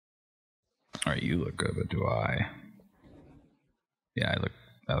All right, you look good, but do I? Yeah,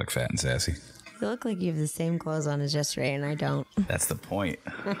 I look fat and sassy. You look like you have the same clothes on as yesterday, and I don't. That's the point.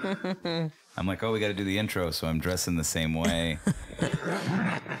 I'm like, oh, we got to do the intro, so I'm dressing the same way.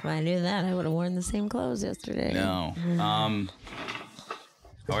 If I knew that, I would have worn the same clothes yesterday. No. How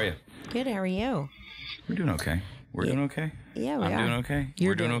are you? Good. How are you? We're doing okay. We're doing okay. Yeah, we I'm are. doing okay.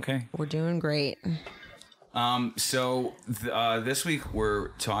 We're doing okay. We're doing great. So this week we're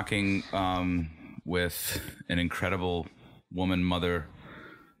talking with an incredible woman, mother,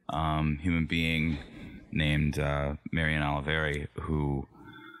 human being named Mary Ann and Oliveri, who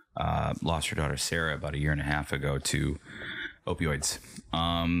lost her daughter Sarah about 1.5 years ago to opioids.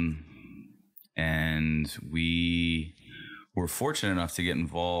 And we were fortunate enough to get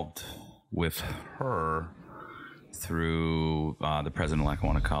involved with her through the president of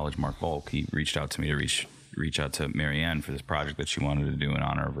Lackawanna College, Mark Volk. He reached out to me to reach out to Mary Ann for this project that she wanted to do in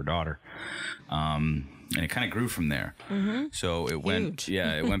honor of her daughter. And it kind of grew from there. Mm-hmm. So it went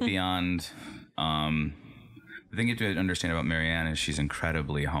beyond. The thing you have to understand about Mary Ann is she's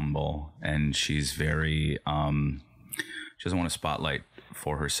incredibly humble, and she's very. She doesn't want a spotlight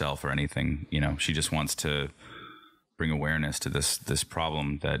for herself or anything. You know, she just wants to bring awareness to this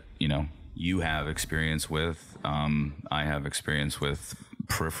problem that you have experience with. I have experience with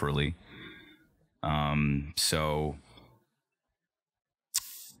peripherally. So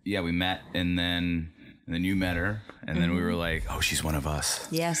yeah, we met, and then you met her, and then we were like, oh, she's one of us.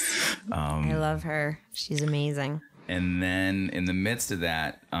 Yes. I love her. She's amazing. And then in the midst of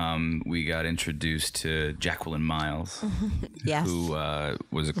that, we got introduced to Jacqulyn Miles, yes, who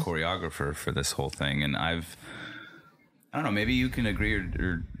was a choreographer for this whole thing. And I don't know, maybe you can agree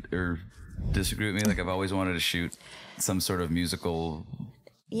or disagree with me. Like, I've always wanted to shoot some sort of musical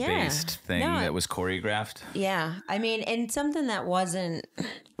based thing that was choreographed. Yeah. I mean, and something that wasn't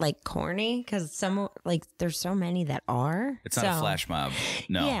like corny, because there's so many that are. It's not a flash mob.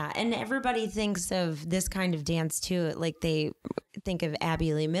 No. Yeah. And everybody thinks of this kind of dance too. Like, they think of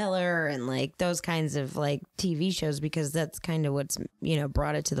Abby Lee Miller and like those kinds of like TV shows, because that's kind of what's,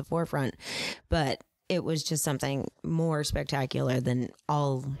 brought it to the forefront. But it was just something more spectacular than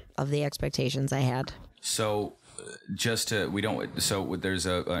all of the expectations I had. So there's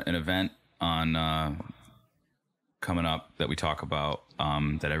an event on coming up that we talk about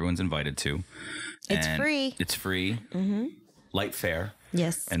that everyone's invited to. It's free. It's free. Mm-hmm. Light fare.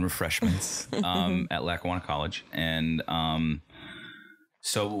 Yes. And refreshments at Lackawanna College. And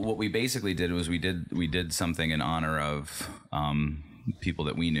so what we basically did was we did something in honor of people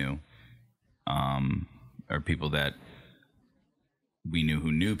that we knew, or people that we knew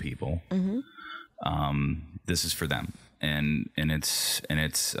who knew people. Mm-hmm. This is for them, and it's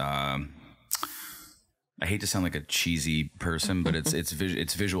I hate to sound like a cheesy person, but it's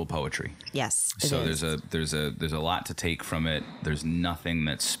visual poetry. Yes. So there's a lot to take from it. There's nothing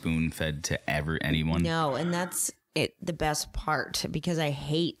that's spoon fed to anyone. No, and that's the best part, because I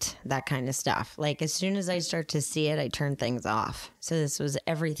hate that kind of stuff. Like, as soon as I start to see it, I turn things off. So this was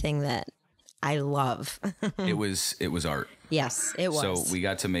everything that I love. It was art. Yes, it was. So we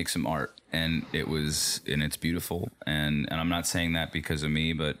got to make some art, and it's beautiful. And I'm not saying that because of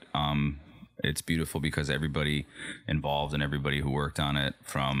me, but it's beautiful because everybody involved and everybody who worked on it,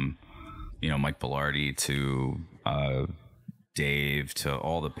 from Mike Bellardi to Dave, to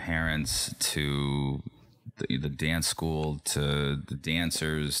all the parents, to the dance school, to the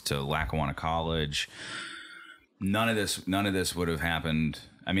dancers, to Lackawanna College. None of this would have happened.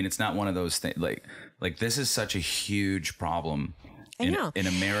 I mean, it's not one of those things like this is such a huge problem in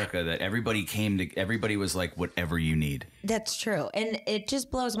America that everybody was like, whatever you need. That's true. And it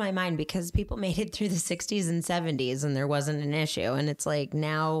just blows my mind, because people made it through the 60s and 70s and there wasn't an issue. And it's like,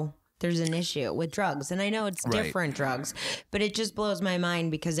 now there's an issue with drugs. And I know it's different drugs, but it just blows my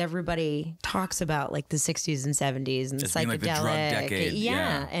mind, because everybody talks about like the 60s and 70s and the psychedelic. Like the drug decade.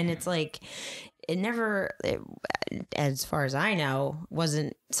 Yeah. And it's like, it never, as far as I know,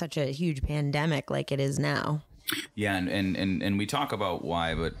 wasn't such a huge pandemic like it is now. Yeah, and we talk about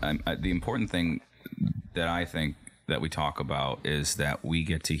why, but the important thing that I think that we talk about is that we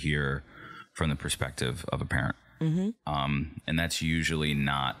get to hear from the perspective of a parent. Mm-hmm. And that's usually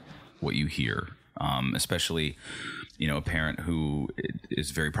not what you hear, especially, a parent who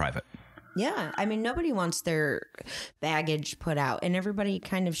is very private. Yeah. I mean, nobody wants their baggage put out, and everybody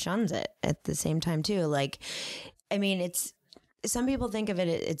kind of shuns it at the same time too. Like, I mean, some people think of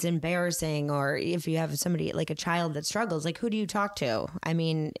it's embarrassing, or if you have somebody like a child that struggles, like, who do you talk to? I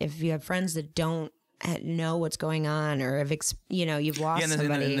mean, if you have friends that don't know what's going on, or if you've lost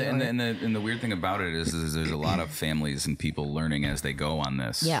somebody. And the weird thing about it is there's a lot of families and people learning as they go on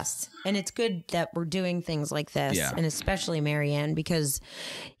this. Yes, and it's good that we're doing things like this, and especially Mary Ann, because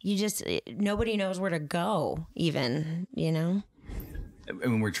nobody knows where to go, even, And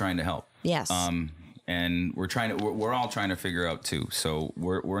we're trying to help. Yes. And we're all trying to figure out too. So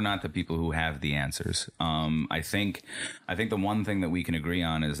we're not the people who have the answers. I think the one thing that we can agree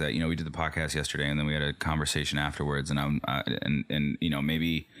on is that, we did the podcast yesterday and then we had a conversation afterwards, and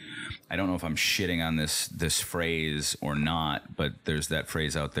maybe, I don't know if I'm shitting on this phrase or not, but there's that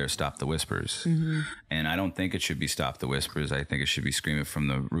phrase out there, stop the whispers. Mm-hmm. And I don't think it should be stop the whispers. I think it should be scream it from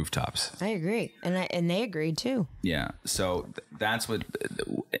the rooftops. I agree. And they agreed too. Yeah. So that's what,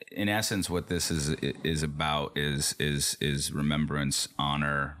 in essence, what this is about is remembrance,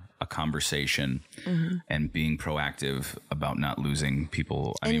 honor, a conversation, and being proactive about not losing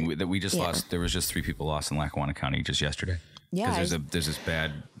people. I mean, we just lost, there was just 3 people lost in Lackawanna County just yesterday. Yeah, because there's this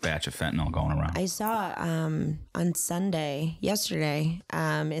bad batch of fentanyl going around. I saw on yesterday,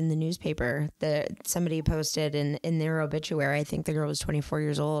 in the newspaper that somebody posted in their obituary. I think the girl was 24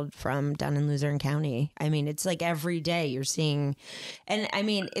 years old from down in Luzerne County. I mean, it's like every day you're seeing, and I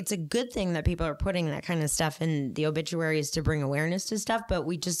mean, it's a good thing that people are putting that kind of stuff in the obituaries to bring awareness to stuff. But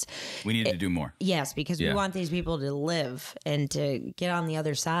we need to do more. Yes, because we want these people to live and to get on the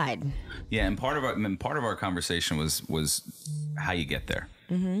other side. Yeah, and part of our conversation was how you get there.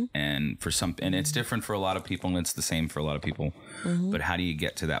 Mm-hmm. And it's different for a lot of people, and it's the same for a lot of people. Mm-hmm. But how do you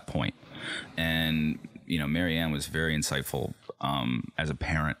get to that point? And Mary Ann was very insightful as a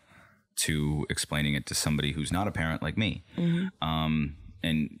parent to explaining it to somebody who's not a parent like me. Mm-hmm.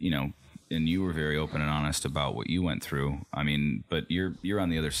 And you were very open and honest about what you went through. I mean, but you're on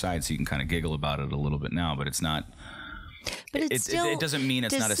the other side, so you can kind of giggle about it a little bit now. But it's not. But it doesn't mean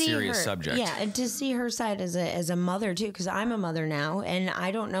it's not a serious subject. Yeah, and to see her side as a mother too, because I'm a mother now, and I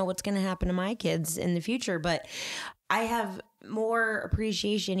don't know what's going to happen to my kids in the future. But I have more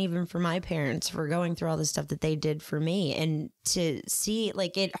appreciation even for my parents for going through all the stuff that they did for me, and to see,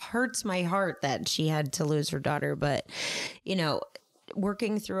 like, it hurts my heart that she had to lose her daughter. But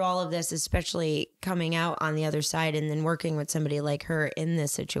working through all of this, especially coming out on the other side, and then working with somebody like her in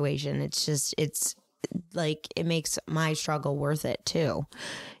this situation, it's like, it makes my struggle worth it too,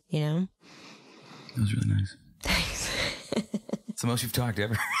 That was really nice. Thanks. It's the most you've talked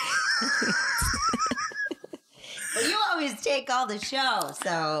ever. Well, you always take all the show,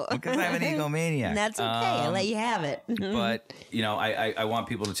 so. Because I'm an egomaniac. That's okay. I let you have it. But, I want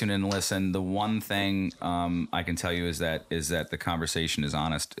people to tune in and listen. The one thing I can tell you is that the conversation is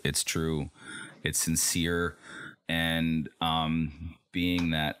honest. It's true. It's sincere. And being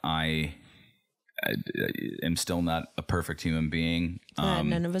that I am still not a perfect human being.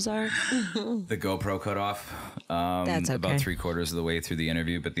 None of us are. The GoPro cut off That's okay. About 3/4 of the way through the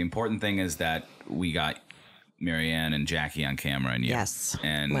interview. But the important thing is that we got Mary Ann and Jackie on camera, and you. Yes.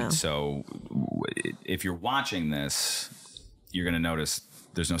 And so if you're watching this, you're going to notice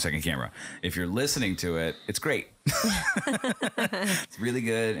there's no second camera. If you're listening to it, it's great. It's really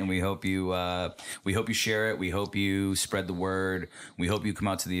good, and we hope you share it. We hope you spread the word. We hope you come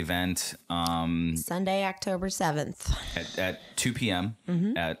out to the event. Sunday, October 7th. At 2 p.m.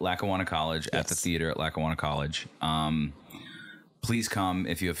 At Lackawanna College, at the theater at Lackawanna College. Please come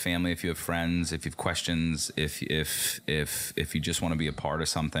if you have family, if you have friends, if you have questions, if you just want to be a part of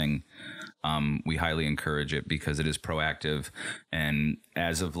something. We highly encourage it because it is proactive. And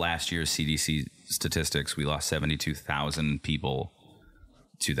as of last year's CDC statistics, we lost 72,000 people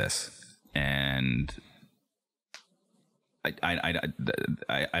to this. And I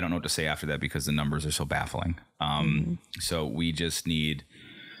don't know what to say after that because the numbers are so baffling. So we just need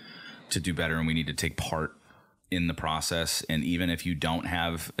to do better, and we need to take part in the process. And even if you don't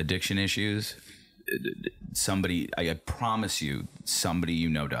have addiction issues, I promise you, somebody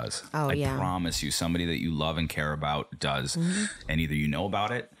does. I promise you, somebody that you love and care about does. And either you know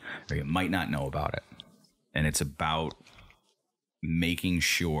about it or you might not know about it. And it's about making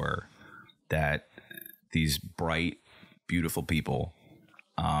sure that these bright, beautiful people,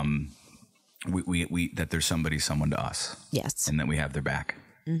 that there's someone to us. Yes. And that we have their back.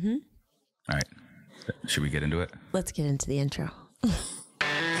 All right. Should we get into it? Let's get into the intro.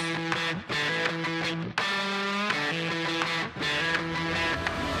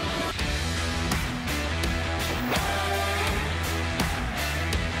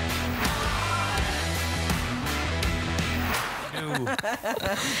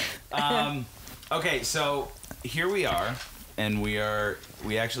 Okay, so here we are, and we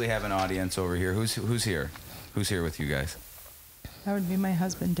actually have an audience over here. Who's here? Who's here with you guys? That would be my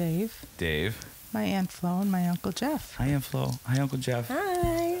husband, Dave. Dave. my Aunt Flo and my Uncle Jeff. Hi, Aunt Flo. Hi, Uncle Jeff.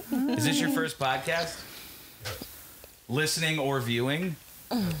 Hi. Is this your first podcast? Listening or viewing?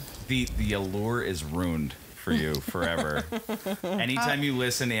 The allure is ruined for you forever. Anytime you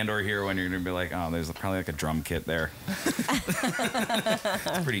listen and or hear one, you're going to be like, oh, there's probably like a drum kit there.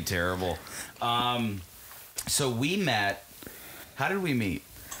 It's pretty terrible. So we met. How did we meet?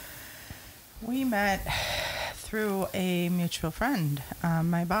 We met through a mutual friend,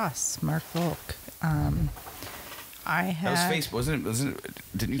 my boss, Mark Volk. I had. That was Facebook, wasn't it?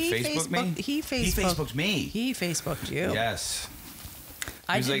 Didn't you Facebook me? He Facebooked me. He Facebooked you. Yes.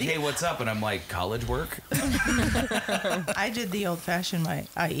 He was like, hey, what's up? And I'm like, college work? I did the old-fashioned way.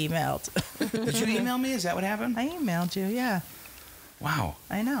 I emailed. Did you email me? Is that what happened? I emailed you, yeah. Wow.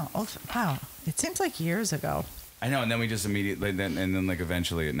 I know. Oh, wow. It seems like years ago. I know, and then we just immediately, then like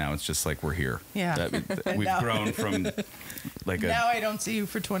eventually, now it's just like we're here. Yeah. We've grown from like now I don't see you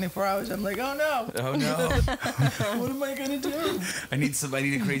for 24 hours. I'm like, oh no. Oh no. What am I gonna do? I need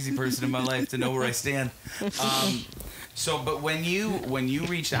a crazy person in my life to know where I stand. So, but when you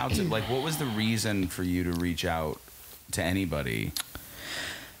reached out to, like, what was the reason for you to reach out to anybody?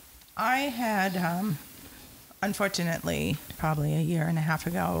 I had, unfortunately, probably a year and a half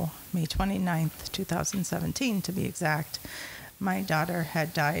ago, May 29th, 2017 to be exact, my daughter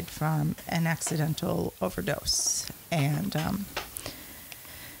had died from an accidental overdose. And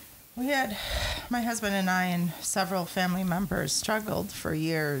my husband and I and several family members struggled for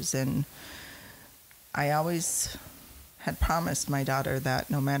years, and I always had promised my daughter that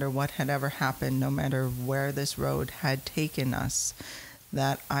no matter what had ever happened, no matter where this road had taken us,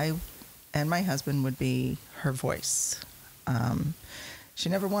 that I and my husband would be her voice. She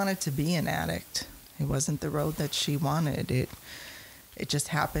never wanted to be an addict. It wasn't the road that she wanted. It just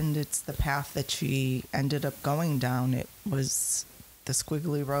happened. It's the path that she ended up going down. It was the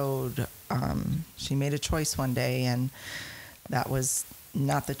squiggly road. She made a choice one day, and that was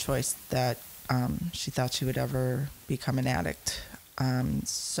not the choice that she thought she would ever become an addict.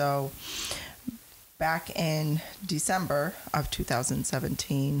 So back in December of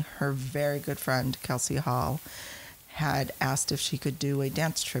 2017, her very good friend, Kelsey Hall, had asked if she could do a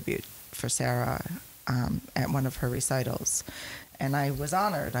dance tribute for Sarah at one of her recitals. And I was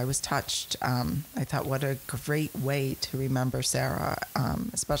honored. I was touched. I thought, what a great way to remember Sarah,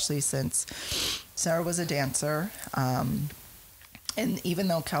 especially since Sarah was a dancer. And even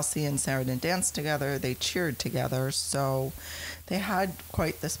though Kelsey and Sarah didn't dance together, they cheered together. So they had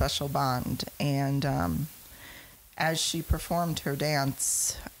quite the special bond. And as she performed her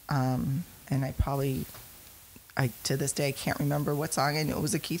dance, and I to this day can't remember what song. I knew it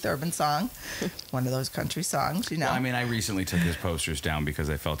was a Keith Urban song, one of those country songs, you know. Well, I mean, I recently took his posters down because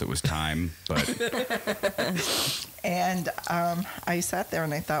I felt it was time, but... And I sat there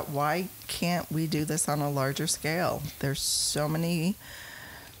and I thought, why can't we do this on a larger scale? There's so many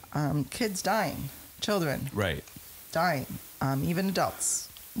kids dying, children Right. dying, even adults,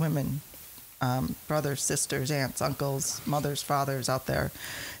 women, brothers, sisters, aunts, uncles, mothers, fathers out there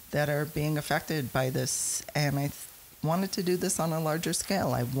that are being affected by this. And I wanted to do this on a larger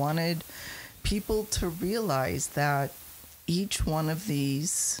scale. I wanted people to realize that each one of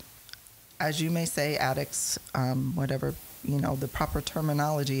these, as you may say, addicts, whatever, the proper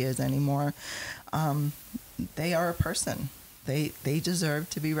terminology is anymore, they are a person. They deserve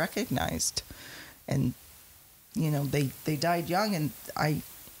to be recognized. And, they died young, and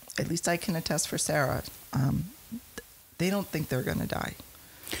at least I can attest for Sarah, they don't think they're going to die.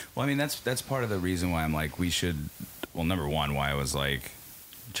 Well, I mean, that's part of the reason why I'm like, we should, well, number one, why I was like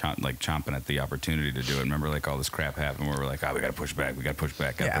chomping at the opportunity to do it. Remember, like, all this crap happened where we're like, we got to push back.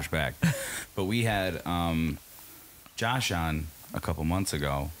 But we had Josh on a couple months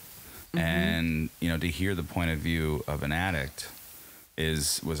ago, mm-hmm. and, to hear the point of view of an addict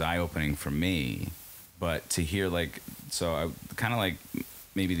was eye-opening for me. But to hear, like, so I kind of like,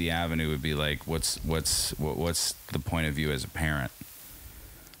 maybe the avenue would be like, what's the point of view as a parent?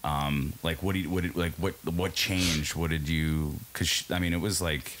 Like, what changed? What did you, cause I mean, it was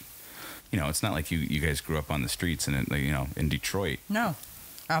like, it's not like you guys grew up on the streets and, in Detroit. No,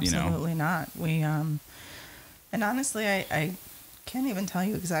 absolutely not. We, and honestly, I can't even tell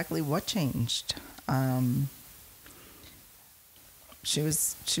you exactly what changed. She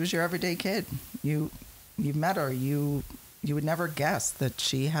was your everyday kid. You met her. You would never guess that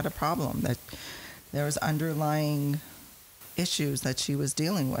she had a problem, that there was underlying issues that she was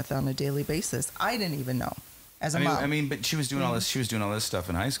dealing with on a daily basis. I didn't even know. as a mom. I mean, but she was doing all this. She was doing all this stuff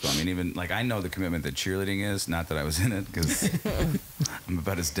in high school. I mean, even like I know the commitment that cheerleading is. Not that I was in it, because I'm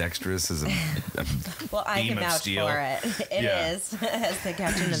about as dexterous as a well, I beam can of vouch steel. for it. It is as the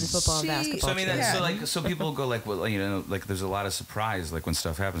captain of the football and basketball. So I mean, team. so people go like, well, you know, like there's a lot of surprise like when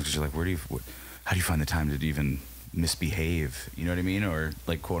stuff happens, because you're like, how do you find the time to even misbehave? You know what I mean? Or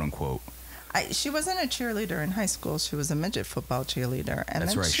like quote unquote. She wasn't a cheerleader in high school. She was a midget football cheerleader, and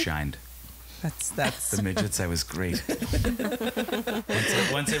That's then where I shined. That's The midgets, I was great.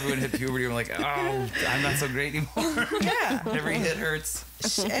 once everyone hit puberty, I'm like, oh, I'm not so great anymore. Yeah. Every hit hurts.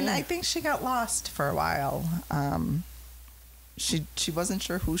 And I think she got lost for a while. She wasn't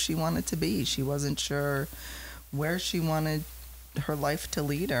sure who she wanted to be. She wasn't sure where she wanted her life to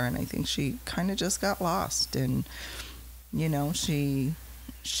lead her, and I think she kind of just got lost. And you know, she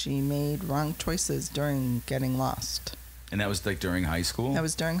made wrong choices during getting lost. And that was like during high school? That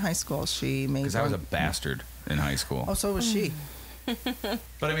was during high school. She made. Because I was a bastard in high school. Oh, so was she.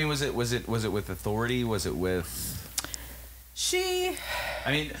 But I mean, was it with authority? Was it with? She.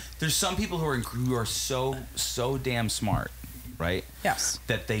 I mean, there's some people who are so damn smart, right? Yes.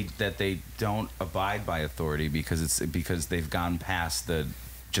 That they don't abide by authority because they've gone past the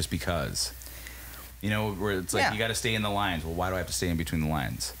just because. You know, where it's like, you got to stay in the lines. Well, why do I have to stay in between the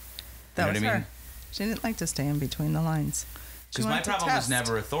lines? That you know was what I her. mean? She didn't like to stay in between the lines. Because my problem was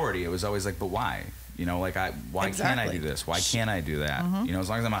never authority. It was always like, but why? You know, like why can't I do this? Why can't I do that? Mm-hmm. You know, as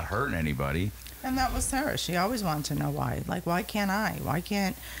long as I'm not hurting anybody. And that was Sarah. She always wanted to know why. Like, why can't I? Why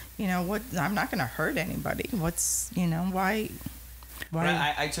can't, you know, what? I'm not going to hurt anybody. What's, you know, why? But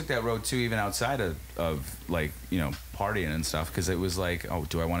I took that road too, even outside of like, you know, partying and stuff, because it was like, oh,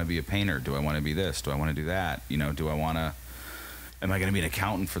 do I want to be a painter? Do I want to be this? Do I want to do that? You know, am I going to be an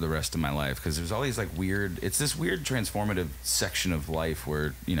accountant for the rest of my life? Because there's all these like it's this weird transformative section of life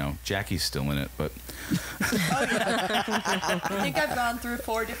where, you know, Jackie's still in it, but. Oh, yeah. I think I've gone through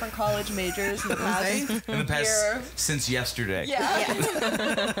 4 different college majors in the past year. Since yesterday. Yeah.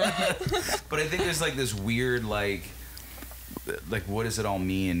 But I think there's like this weird, like what does it all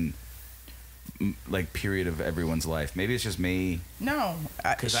mean? Like period of everyone's life. Maybe it's just me. No,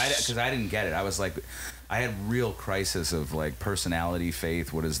 because I didn't get it. I was like, I had real crisis of like personality,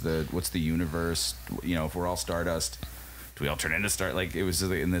 faith. What's the universe? You know, if we're all stardust, do we all turn into star? Like it was,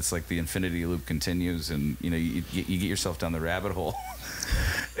 and it's like the infinity loop continues, and you know, you get yourself down the rabbit hole,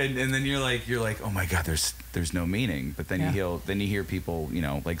 and then you're like, oh my God, there's no meaning. But then you hear people, you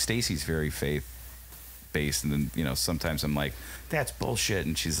know, like Stacey's very faith based, and then, you know, sometimes I'm like, that's bullshit,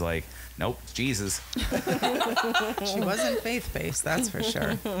 and she's like, nope, it's Jesus. She wasn't faith-based, that's for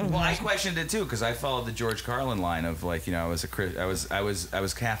sure. Well, I questioned it too, because I followed the George Carlin line of like, you know, I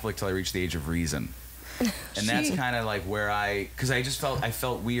was Catholic till I reached the age of reason, and that's kind of like where because I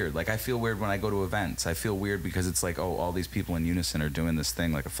felt weird. Like I feel weird when I go to events. I feel weird because it's like, oh, all these people in unison are doing this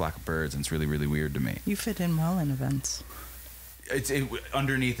thing like a flock of birds, and it's really, really weird to me. You fit in well in events.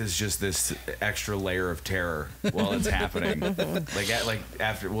 Underneath is just this extra layer of terror while it's happening. like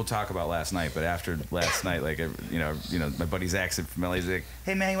after, we'll talk about last night, but after last night, like, you know, my buddy Zach's from LA. He's like,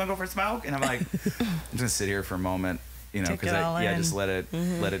 hey man, you want to go for a smoke? And I'm like, I'm just gonna sit here for a moment, you know, because just let it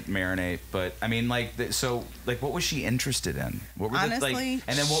marinate. But I mean, like, so like, what was she interested in? What were honestly,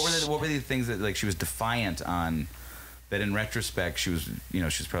 and then what were the things that like she was defiant on? That in retrospect, she was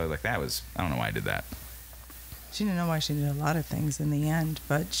probably like, I don't know why I did that. She didn't know why she did a lot of things in the end,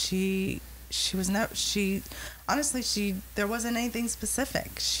 but she was not. Honestly, there wasn't anything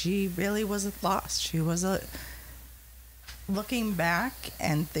specific. She really was lost. She was looking back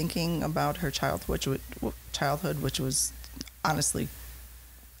and thinking about her childhood, which was honestly,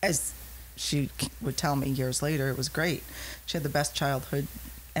 as she would tell me years later, it was great. She had the best childhood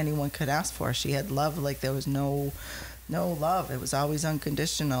anyone could ask for. She had love like there was no love. It was always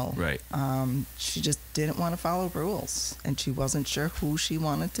unconditional. Right. She just didn't want to follow rules, and she wasn't sure who she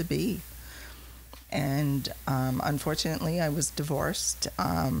wanted to be. And unfortunately, I was divorced.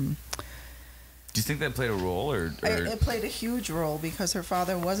 Do you think that played a role, or? It played a huge role because her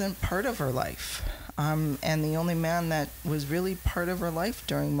father wasn't part of her life. And the only man that was really part of her life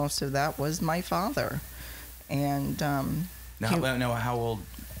during most of that was my father. And now, how old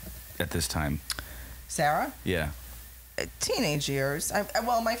at this time? Sarah? Yeah. Teenage years.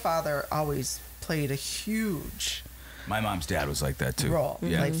 My father always played a huge My mom's dad was like that too. Role.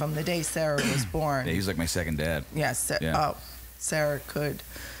 Yeah. Like from the day Sarah was born. Yeah, he was like my second dad. Yes. Yeah. Sarah could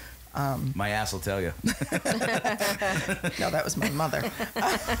My ass will tell you. No, that was my mother.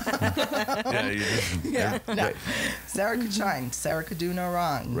 Yeah, you just, Yeah, no. Sarah could shine. Sarah could do no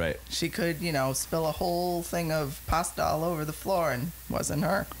wrong. Right. She could, spill a whole thing of pasta all over the floor, and wasn't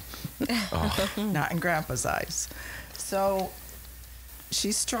her. Not in Grandpa's eyes. So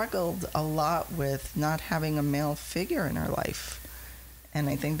she struggled a lot with not having a male figure in her life. And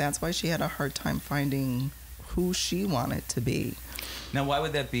I think that's why she had a hard time finding who she wanted to be. Now, why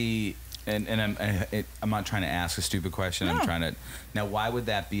would that be? And I'm not trying to ask a stupid question. No. I'm trying to. Now, why would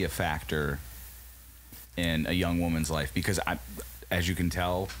that be a factor in a young woman's life? Because as you can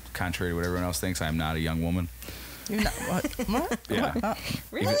tell, contrary to what everyone else thinks, I'm not a young woman. You're not what? Yeah. What?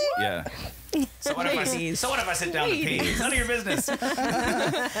 Really? Yeah. So what if I sit down to pee? It's none of your business. But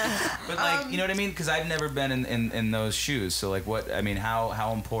like, you know what I mean? Because I've never been in those shoes. So like,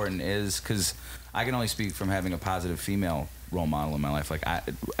 how important is? Because I can only speak from having a positive female role model in my life. Like I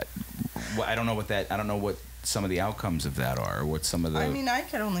don't know what that. I don't know what some of the outcomes of that are. Or what some of the. I mean, I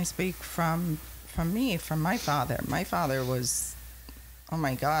could only speak from my father. My father was, oh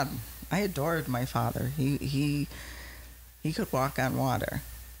my God, I adored my father. He could walk on water.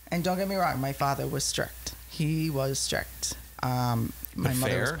 And don't get me wrong, my father was strict. He was strict. My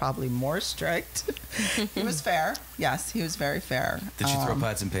mother was probably more strict. He was fair. Yes, he was very fair. Did she throw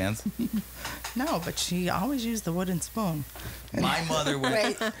pots and pans? No, but she always used the wooden spoon. My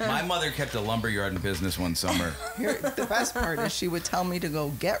mother kept a lumberyard in business one summer. The best part is she would tell me to go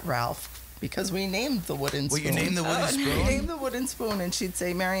get Ralph because we named the wooden spoon. Well, you named the wooden spoon? We named the wooden spoon, and she'd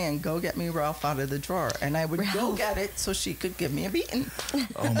say, Mary Ann, go get me Ralph out of the drawer. And I would go get it so she could give me a beating.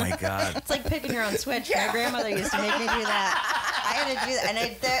 Oh, my God. It's like picking your own switch. Yeah. My grandmother used to make me do that. I had to do that. And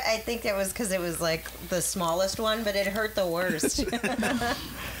I think that was because it was like the smallest one, but it hurt the worst.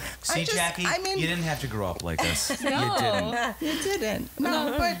 See, Jackie, you didn't have to grow up like us. No. You didn't. You didn't.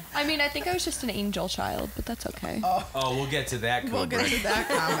 No, but I mean, I think I was just an angel child, but that's okay. Oh, we'll get to that. we'll get to that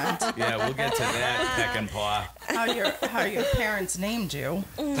comment. Yeah, we'll get to that peck and paw. How your parents named you.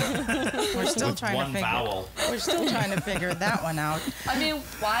 We're still trying One vowel. We're still trying to figure that one out. I mean,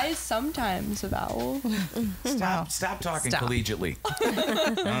 why is sometimes a vowel? Stop talking collegiately.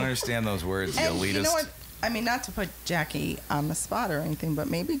 I don't understand those words, you And elitist. you know what? I mean, not to put Jackie on the spot or anything, but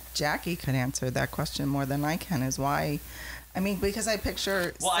maybe Jackie could answer that question more than I can, is why. I mean, because I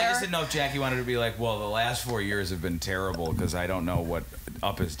picture Well, Sarah, I just didn't know if Jackie wanted to be like, well, the last 4 years have been terrible because I don't know what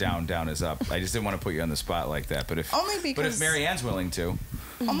up is down, down is up. I just didn't want to put you on the spot like that. But if Mary Ann's willing to.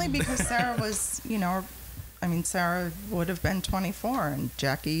 Only because Sarah was, Sarah would have been 24 and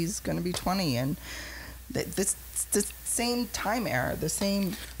Jackie's going to be 20. And this the same time era, the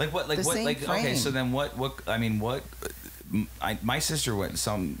same. Like what? Like what? Same Like frame. okay. So then what? What? I mean, what? My sister went.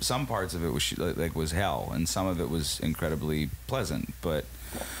 Some parts of it was hell, and some of it was incredibly pleasant. But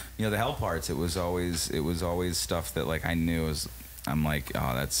the hell parts, it was always stuff that like I knew was. I'm like,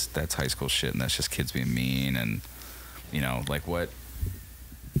 oh, that's high school shit, and that's just kids being mean, and like what.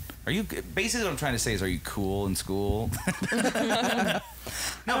 Are you basically what I'm trying to say is, are you cool in school?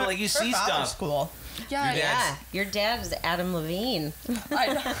 No, but like you see stuff. Cool. Yeah, Your dad's Adam Levine. I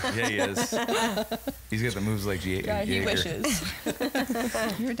know. Yeah, he is. He's got the moves like Jaeger. Yeah, he wishes.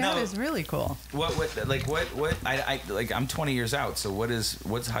 Your dad is really cool. What? I'm 20 years out. So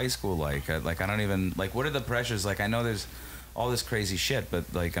what's high school like? I don't even like. What are the pressures? Like I know there's all this crazy shit, but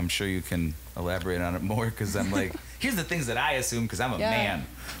like I'm sure you can elaborate on it more because I'm like, here's the things that I assume because I'm a man.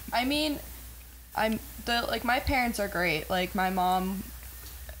 I mean, my parents are great. Like my mom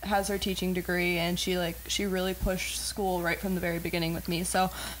has her teaching degree and she really pushed school right from the very beginning with me.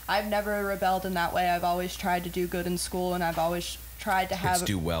 So I've never rebelled in that way. I've always tried to do good in school and I've always tried to have. Let's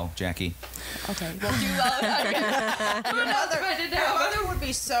do well, Jackie. Okay, we'll do well. Your mother would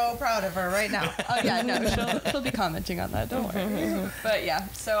be so proud of her right now. Oh yeah, no, she'll be commenting on that. Don't worry. But yeah,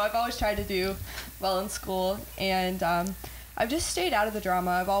 so I've always tried to do well in school, and I've just stayed out of the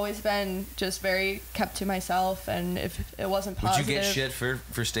drama. I've always been just very kept to myself, and if it wasn't positive. Would you get shit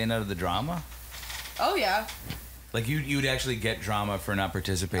for staying out of the drama? Oh yeah. Like you'd actually get drama for not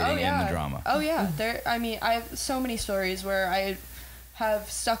participating in the drama. Oh yeah. I have so many stories where I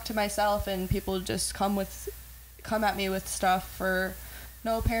have stuck to myself and people just come at me with stuff for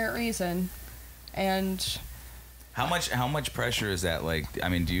no apparent reason. And how much pressure is that? Like, I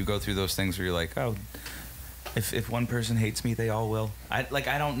mean, do you go through those things where you're like, oh, if one person hates me, they all will? I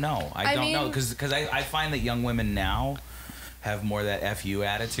don't know. I don't know because I find that young women now have more that FU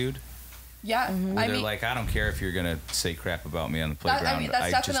attitude. Yeah, they're like, I don't care if you're gonna say crap about me on the playground. That's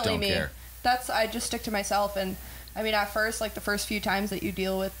I definitely just don't me. care. I just stick to myself, and I mean, at first, like the first few times that you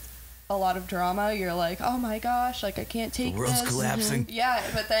deal with a lot of drama, you're like, oh my gosh, like I can't take The world's this. collapsing. Yeah,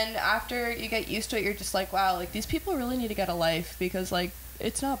 but then after you get used to it, you're just like, wow, like these people really need to get a life, because like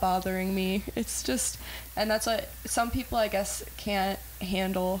it's not bothering me. It's just, and that's what some people, I guess, can't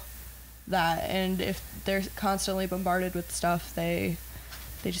handle that, and if they're constantly bombarded with stuff, they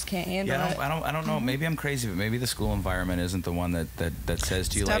just can't handle it. I don't know. Maybe I'm crazy, but maybe the school environment isn't the one that says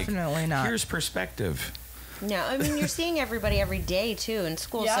to you, like, definitely not. Here's perspective. No, I mean, you're seeing everybody every day, too, in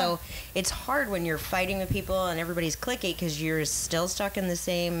school. Yeah. So it's hard when you're fighting with people and everybody's cliquey because you're still stuck in the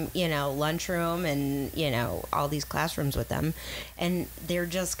same, lunchroom and, all these classrooms with them. And they're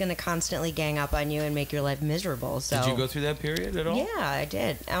just going to constantly gang up on you and make your life miserable. So Did you go through that period at all? Yeah, I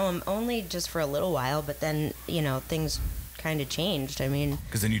did. Only just for a little while, but then, things kind of changed. I mean...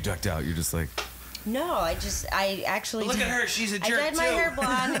 Because then you ducked out. You're just like... No, I actually... Look at her. She's a jerk, I dyed my hair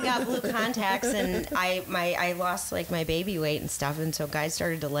blonde and got blue contacts, and I lost, like, my baby weight and stuff, and so guys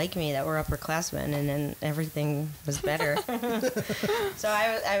started to like me that were upperclassmen, and then everything was better. So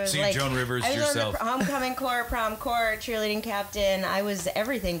I was so you like... Joan Rivers I was yourself. on the homecoming corps, prom corps, cheerleading captain. I was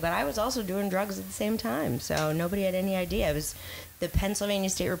everything, but I was also doing drugs at the same time, so nobody had any idea. I was the Pennsylvania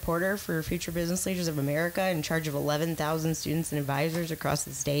State Reporter for Future Business Leaders of America, in charge of 11,000 students and advisors across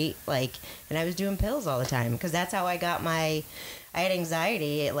the state. Like, and I was doing pills all the time because that's how I got I had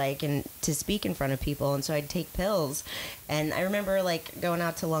anxiety, like, and to speak in front of people, and so I'd take pills. And I remember, like, going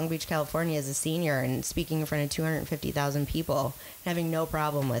out to Long Beach, California as a senior and speaking in front of 250,000 people, and having no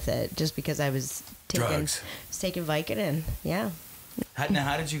problem with it, just because I was taking Vicodin. Yeah.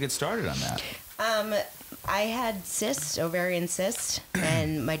 How did you get started on that? I had cysts, ovarian cysts,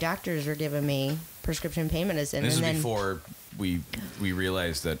 and my doctors were giving me prescription pain medicine. This and is then, before we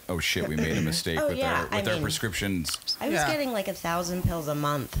realized that, oh shit, we made a mistake with our prescriptions. I was getting like 1,000 pills a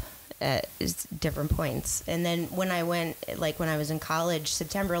month at different points. And then when I went, like when I was in college,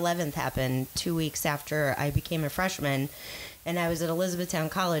 September 11th happened 2 weeks after I became a freshman. And I was at Elizabethtown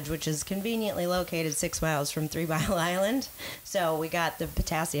College, which is conveniently located 6 miles from 3 Mile Island. So we got the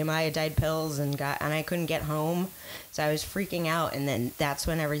potassium iodide pills and I couldn't get home. So I was freaking out. And then that's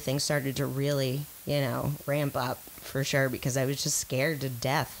when everything started to really, ramp up for sure, because I was just scared to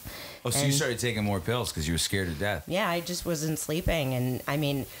death. Oh, so you started taking more pills because you were scared to death. Yeah, I just wasn't sleeping. And I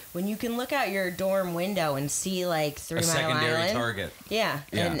mean, when you can look out your dorm window and see like 3 Mile Island. A secondary target. Yeah.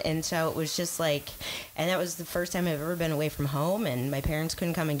 And so it was just like, and that was the first time I've ever been away from home, and my parents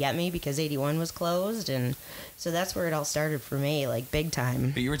couldn't come and get me because 81 was closed. And so that's where it all started for me, like big time.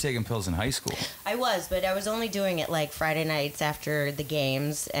 But you were taking pills in high school. I was, but I was only doing it like Friday nights after the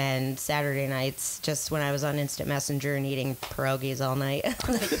games and Saturday nights, just when I was on Instant Messenger and eating pierogies all night.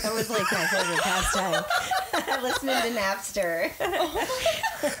 Like, that was like my favorite pastime. Listening to Napster.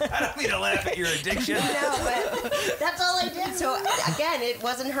 I don't mean to laugh at your addiction. No, but that's all I did. So again, it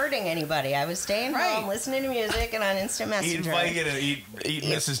wasn't hurting anybody. I was staying home, listening to music, and on Instant Messenger. Eating Viking and eat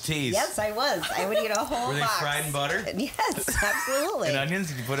Mrs. T's. Yes, I was. I would eat a whole Were they box. fried in butter? Yes, absolutely. And onions?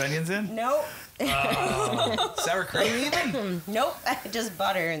 Did you put onions in? Nope. Sour cream even? Nope. Just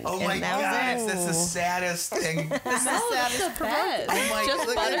butter. And, Oh my that was gosh, it. that's the saddest thing. That's the best.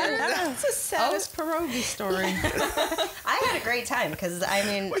 Just butter. That's the saddest pierogi story. I had a great time because I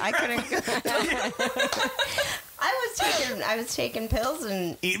mean I couldn't. I was taking pills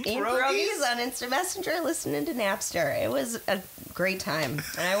and eating pierogies on Instant Messenger, listening to Napster. It was a great time,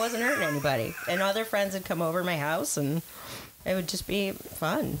 and I wasn't hurting anybody. And other friends had come over my house, and it would just be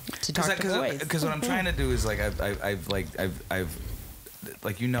fun to talk to boys. Because what I'm trying to do is like I've like that I've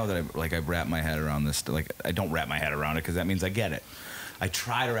wrapped my head around this. Like I don't wrap my head around it because that means I get it. I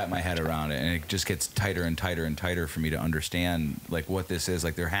try to wrap my head around it, and it just gets tighter and tighter and tighter for me to understand like what this is.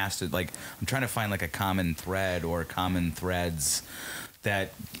 Like there has to I'm trying to find like a common thread or common threads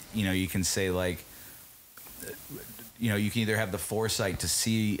that you can say like you can either have the foresight to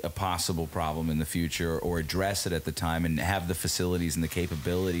see a possible problem in the future or address it at the time and have the facilities and the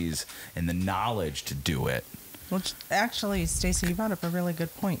capabilities and the knowledge to do it. Well, actually, Stacey, you brought up a really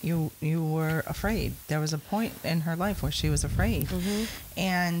good point. You were afraid. There was a point in her life where she was afraid. Mm-hmm.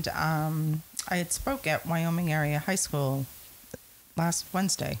 And I had spoke at Wyoming Area High School last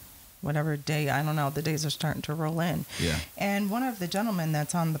Wednesday, whatever day, I don't know, the days are starting to roll in. Yeah. And one of the gentlemen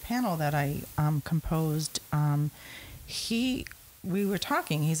that's on the panel that I composed, we were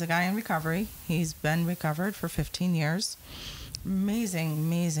talking. He's a guy in recovery. He's been recovered for 15 years.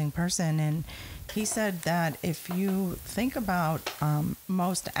 Amazing person. And he said that if you think about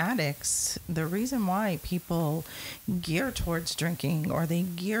most addicts, the reason why people gear towards drinking or they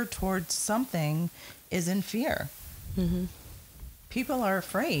gear towards something is in fear. Mm-hmm. people are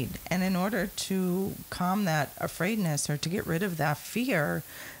afraid. And in order to calm that afraidness or to get rid of that fear,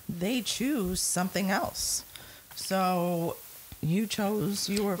 they choose something else. So you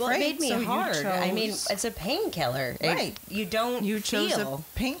were afraid. Well, it made me so hard. I mean, it's a painkiller. Right. You chose a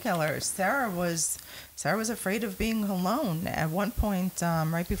painkiller. Sarah was afraid of being alone. At one point,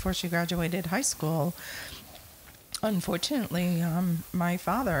 right before she graduated high school, unfortunately, my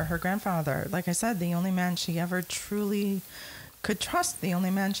father, her grandfather, like I said, the only man she ever truly could trust, the only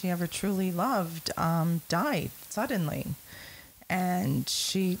man she ever truly loved, died suddenly. And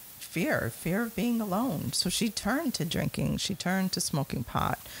fear of being alone. So she turned to drinking. She turned to smoking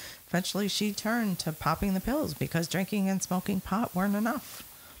pot. Eventually, she turned to popping the pills because drinking and smoking pot weren't enough.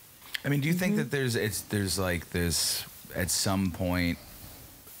 I mean, do you think that there's like this at some point,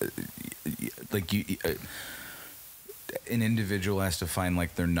 like an individual has to find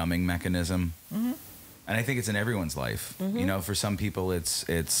like their numbing mechanism, and I think it's in everyone's life. You know, for some people it's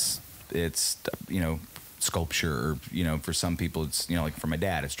sculpture, or for some people it's like for my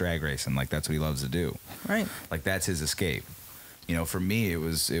dad it's drag racing, like that's what he loves to do, right? Like that's his escape. For me it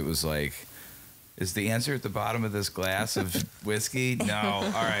was like, is the answer at the bottom of this glass of whiskey? No.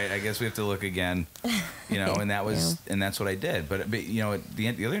 All right, I guess we have to look again. And that was and that's what I did. But the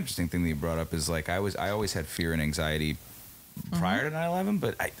other interesting thing that you brought up is like I always had fear and anxiety prior to 9/11,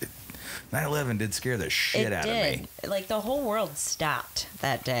 but 9/11 did scare the shit out of me. Like the whole world stopped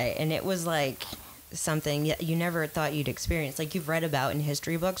that day, and it was like something you never thought you'd experience. Like you've read about in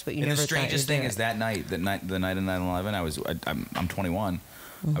history books, but you never thought you'd do it. The strangest thing is that night, the night of 9/11, I'm 21.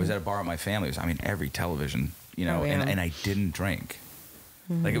 I was at a bar with my family. Every television, and I didn't drink.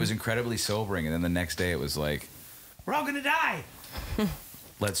 Like it was incredibly sobering. And then the next day it was like, we're all gonna die.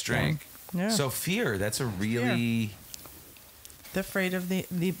 Let's drink. Yeah. So fear, that's a really afraid of the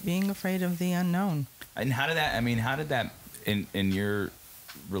being afraid of the unknown. And how did that in your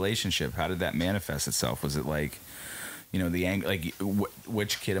relationship, how did that manifest itself? Was it like, the anger, like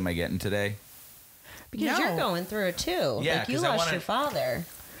which kid am I getting today? Because you're going through it too. Yeah, like you lost your father.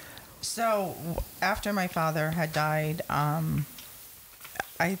 So after my father had died,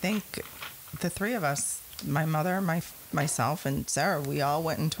 I think the three of us, my mother, myself, and Sarah, we all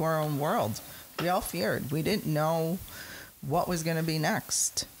went into our own world. We all feared. We didn't know what was going to be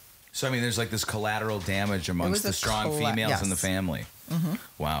next. So, there's like this collateral damage amongst the strong females in the family. Mm-hmm.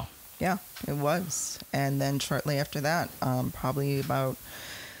 Wow. Yeah, it was. And then shortly after that, probably about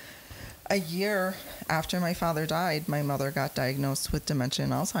a year after my father died, my mother got diagnosed with dementia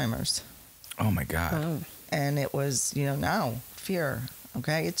and Alzheimer's. Oh, my God. Oh. And it was, now, fear.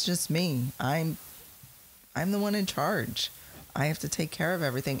 Okay, it's just me. I'm the one in charge. I have to take care of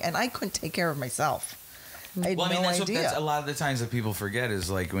everything. And I couldn't take care of myself. I had no idea. That's a lot of the times that people forget is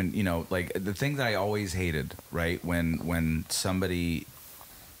like when, like the thing that I always hated, right? When somebody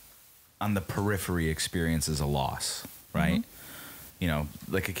on the periphery experiences a loss, right?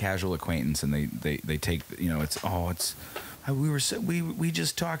 Mm-hmm. Like a casual acquaintance, and they take, we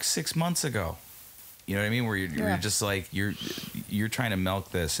just talked 6 months ago. You know what I mean? Where you're just like, you're trying to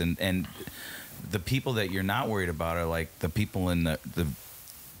milk this, and the people that you're not worried about are like the people in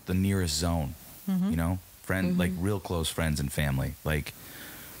the nearest zone, like real close friends and family. Like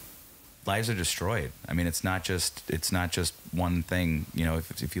lives are destroyed. It's not just one thing.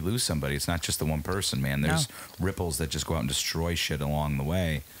 If you lose somebody, it's not just the one person, man. There's ripples that just go out and destroy shit along the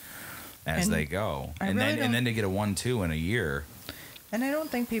way as they go. And then to get a 1-2 in a year. And I don't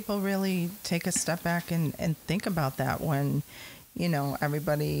think people really take a step back and think about that when,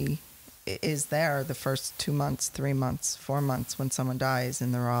 everybody is there the first 2 months, 3 months, 4 months when someone dies,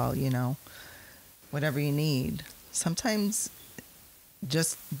 and they're all, whatever you need. Sometimes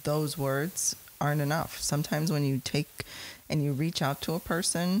just those words aren't enough. Sometimes when you take and you reach out to a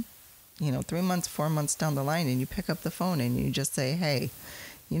person, 3 months, 4 months down the line, and you pick up the phone and you just say, hey,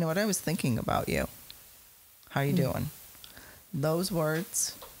 you know what, I was thinking about you. How you doing? Those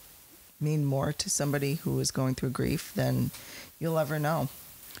words mean more to somebody who is going through grief than you'll ever know.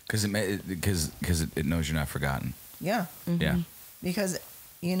 Because it knows you're not forgotten. Yeah. Mm-hmm. Yeah. Because,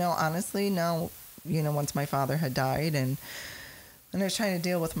 honestly, now, once my father had died and I was trying to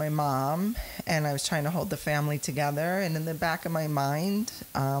deal with my mom and I was trying to hold the family together. And in the back of my mind,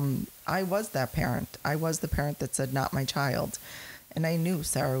 I was that parent. I was the parent that said, not my child. And I knew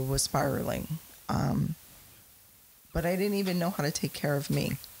Sarah was spiraling. But I didn't even know how to take care of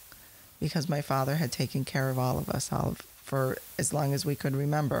me because my father had taken care of all of us for as long as we could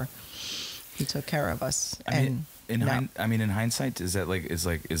remember. He took care of us. In hindsight, is it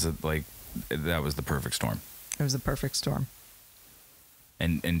like that was the perfect storm? It was the perfect storm.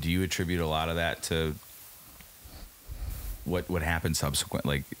 And do you attribute a lot of that to what happened subsequent,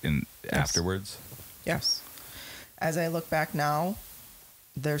 like afterwards? Yes. As I look back now,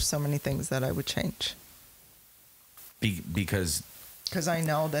 there's so many things that I would change. Because I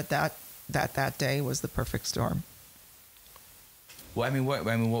know that day was the perfect storm. Well,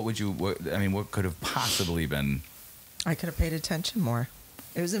 what could have possibly been? I could have paid attention more.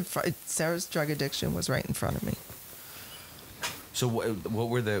 It was in front. Sarah's drug addiction was right in front of me. So what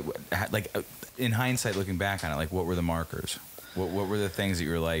were the, like, in hindsight, looking back on it, like, what were the markers? What were the things that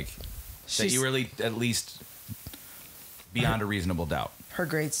you were like, that you were at least beyond a reasonable doubt? Her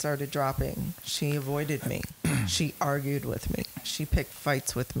grades started dropping. She avoided me. She argued with me. She picked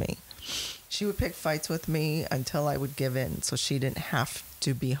fights with me. She would pick fights with me until I would give in, so she didn't have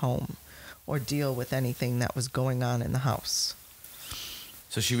to be home or deal with anything that was going on in the house.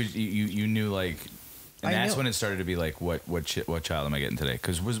 So she would, you knew, like, and that's when it started to be like, what child am I getting today?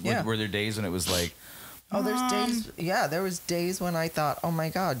 Because were there days when it was like, oh, there's days, there was days when I thought, oh my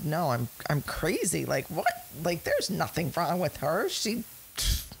God, no, I'm crazy. Like, what? Like, there's nothing wrong with her.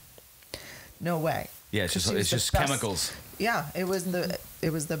 No way. Yeah, it's just chemicals. Yeah, it was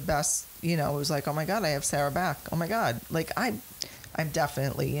the best. You know, it was like, oh my God, I have Sarah back. Oh my God, like I'm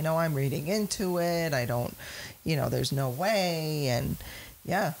definitely, you know, I'm reading into it. I don't, you know, there's no way. And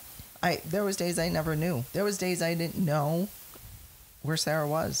yeah, there was days I never knew. There was days I didn't know where Sarah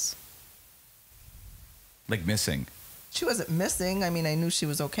was. Like missing. She wasn't missing. I mean, I knew she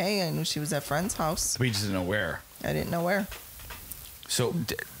was okay. I knew she was at friend's house. We just didn't know where. I didn't know where. So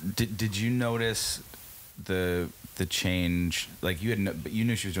did you notice the change? Like, you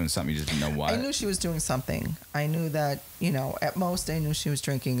knew she was doing something, you just didn't know what? I knew she was doing something. I knew that, you know, at most I knew she was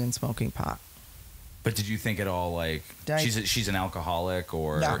drinking and smoking pot. But did you think at all, like, she's an alcoholic,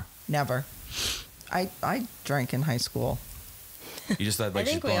 or? No, never. I drank in high school. You just thought, like,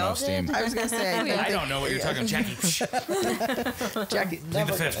 she's blowing off steam. I was going to say. I don't know what you're talking, Jackie. Jackie, plead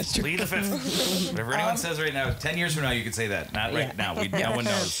the fifth. Plead the fifth. Whatever anyone says right now, 10 years from now, you can say that. Not right now. No one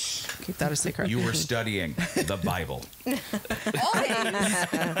knows. Keep that a secret. You were studying the Bible.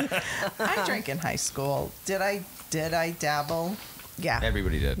 I drank in high school. Did I dabble? Yeah.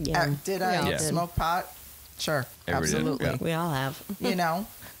 Everybody did. Yeah. Did I smoke pot? Sure. Everybody absolutely. did, yeah. We all have. You know,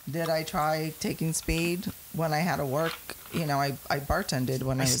 did I try taking speed when I had to work? You know, I bartended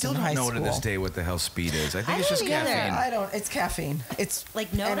when I was in high school. I still don't know to this day what the hell speed is. I think it's just caffeine. I don't. It's caffeine. It's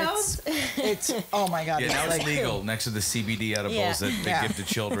like no-nos. It's oh my God. Yeah, now it's legal next to the CBD edibles that they give to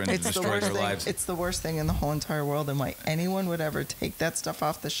children to destroy their lives. It's the worst thing in the whole entire world, and why anyone would ever take that stuff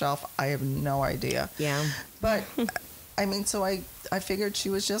off the shelf, I have no idea. Yeah. But I mean, so I figured she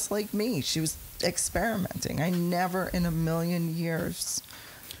was just like me. She was experimenting. I never in a million years.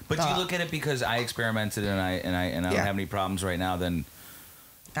 But do you look at it because I experimented and I don't have any problems right now? Then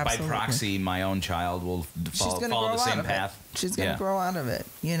absolutely. By proxy, my own child will follow the same path. She's going to grow out of it.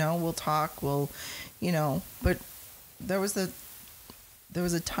 You know, we'll talk. You know, but there was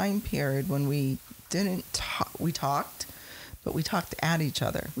a time period when we didn't talk. We talked, but we talked at each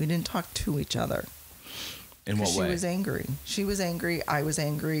other. We didn't talk to each other. In what way? She was angry. She was angry. I was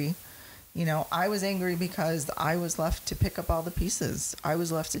angry. You know, I was angry because I was left to pick up all the pieces. I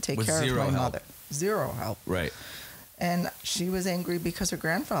was left to take care of my mother. Zero help. Right. And she was angry because her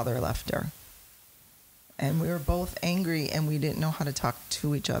grandfather left her. And we were both angry, and we didn't know how to talk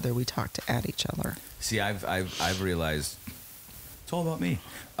to each other. We talked at each other. See, I've realized it's all about me.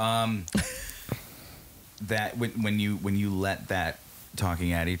 That when you let that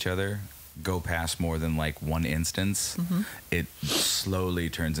talking at each other go past more than like one instance, it slowly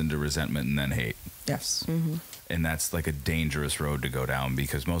turns into resentment and then hate. Yes. Mm-hmm. And that's like a dangerous road to go down,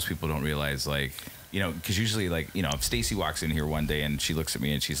 because most people don't realize, like, you know, because usually, like, you know, if Stacey walks in here one day and she looks at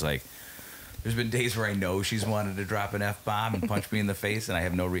me and she's like, there's been days where I know she's wanted to drop an F-bomb and punch me in the face, and I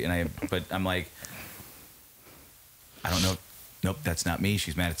have no but I'm like, I don't know. Nope, that's not me.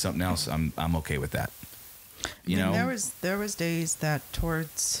 She's mad at something else. I'm okay with that. You know, there was days that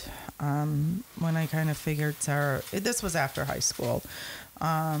towards when I kind of figured Sarah. This was after high school,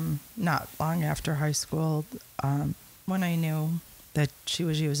 not long after high school, when I knew that she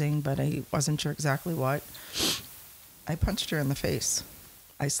was using, but I wasn't sure exactly what. I punched her in the face.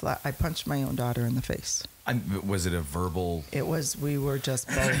 I punched my own daughter in the face. Was it a verbal? It was. We were just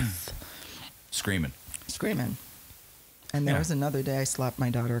both screaming. And there was another day I slapped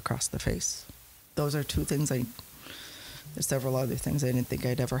my daughter across the face. Those are two things there's several other things I didn't think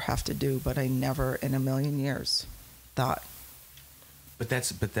I'd ever have to do, but I never in a million years thought. But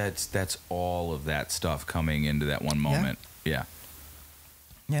that's all of that stuff coming into that one moment. Yeah.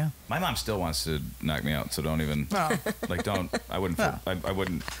 My mom still wants to knock me out, so don't even I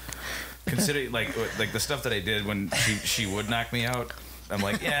wouldn't. Considering like the stuff that I did when she would knock me out, I'm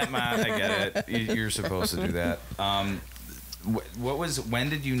like, yeah, Ma, I get it. You're supposed to do that. When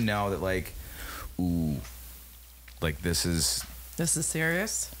did you know that like, ooh, like this is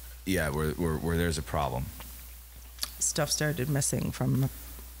serious? Yeah, where there's a problem. Stuff started missing from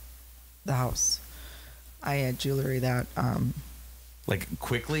the house. I had jewelry that like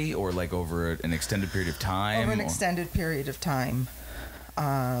quickly or like over an extended period of time? Over an extended period of time.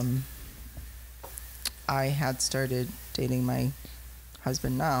 I had started dating my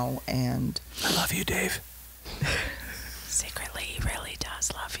husband now, and I love you, Dave. Secretly, he really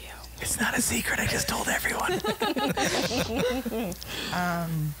does love you. It's not a secret. I just told everyone.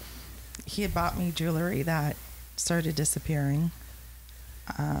 He had bought me jewelry that started disappearing.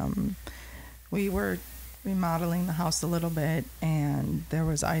 We were remodeling the house a little bit, and there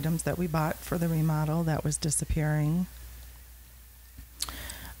was items that we bought for the remodel that was disappearing.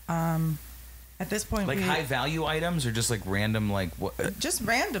 At this point, like high value items or just like random, like what? Just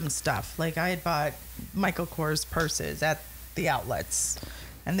random stuff. Like I had bought Michael Kors purses at the outlets,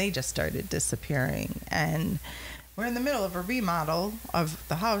 and they just started disappearing. And we're in the middle of a remodel of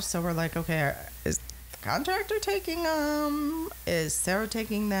the house, so we're like, okay, is the contractor taking them? Is Sarah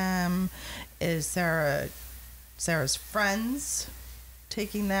taking them? Is Sarah's friends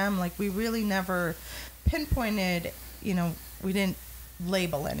taking them? Like we really never pinpointed, we didn't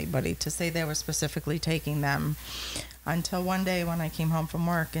label anybody to say they were specifically taking them until one day when I came home from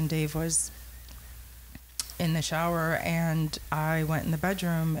work and Dave was in the shower, and I went in the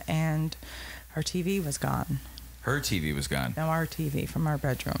bedroom and our TV was gone. Her TV was gone? No, our TV from our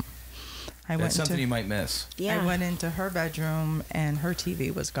bedroom. That's something you might miss. Yeah. I went into her bedroom and her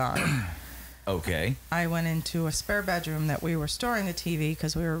TV was gone. Okay. I went into a spare bedroom that we were storing a TV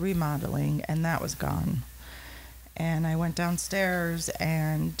because we were remodeling, and that was gone. And I went downstairs,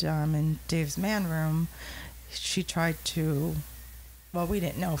 and in Dave's man room, she tried to, well, we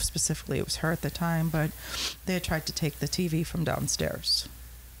didn't know specifically it was her at the time, but they had tried to take the TV from downstairs.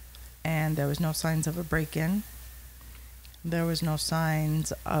 And there was no signs of a break-in. There was no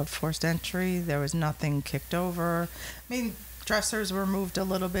signs of forced entry. There was nothing kicked over. I mean, dressers were moved a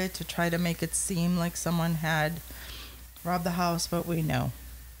little bit to try to make it seem like someone had robbed the house, but we knew.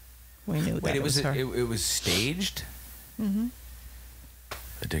 We knew that it was her. It was staged? Mm-hmm.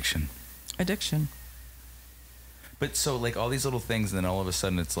 Addiction. But so like all these little things, and then all of a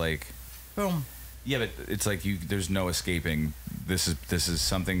sudden it's like, boom. Yeah, but it's like there's no escaping. This is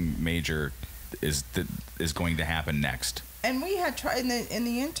something major is going to happen next. And we had tried in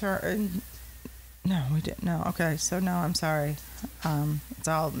the interim. No, we didn't. No. Okay, so no, I'm sorry. It's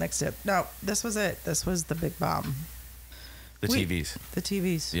all mixed up. No, this was it. This was the big bomb. The TVs. The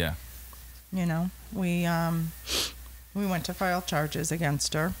TVs. Yeah. We went to file charges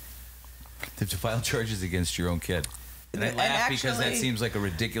against her. To file charges against your own kid. And I laugh because that seems like a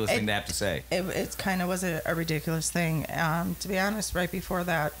ridiculous thing to have to say. It kind of was a ridiculous thing. To be honest, right before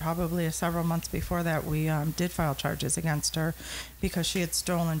that, probably several months before that, we did file charges against her because she had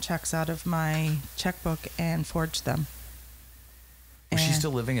stolen checks out of my checkbook and forged them. Was she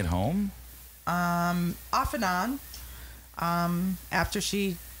still living at home? Off and on. After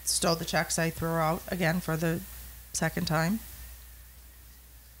she stole the checks, I threw her out again for the second time.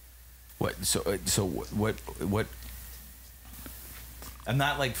 What? So what? I'm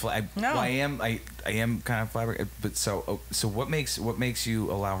not like no. I am kind of flabbergasted. But so what makes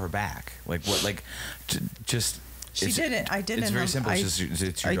you allow her back? Like what? Like just she didn't. I didn't. It's very simple.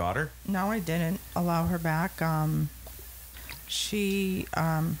 It's your daughter. No, I didn't allow her back. She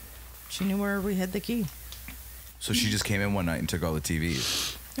knew where we hid the key. So she just came in one night and took all the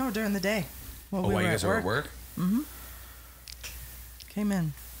TVs. No, during the day. While you guys were at work? Mm-hmm. Came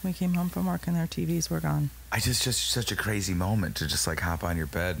in. We came home from work and their TVs were gone. I just such a crazy moment to just like hop on your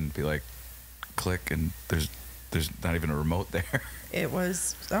bed and be like, click, and there's not even a remote there. It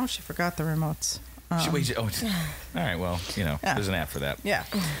was. Oh, she forgot the remotes. All right. Well, yeah. There's an app for that. Yeah.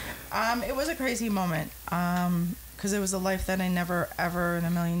 It was a crazy moment because it was a life that I never ever in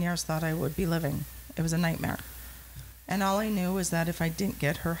a million years thought I would be living. It was a nightmare. And all I knew was that if I didn't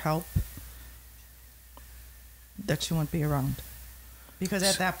get her help, that she wouldn't be around. Because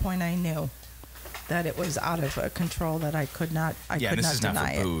at that point I knew that it was out of control, that I could not deny it. Yeah, this is not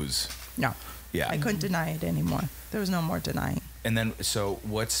for booze. No. Yeah. I couldn't deny it anymore. There was no more denying. And then, so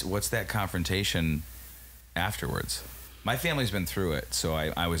what's that confrontation afterwards? My family's been through it, so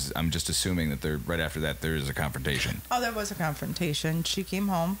I'm just assuming that right after that there is a confrontation. Oh, there was a confrontation. She came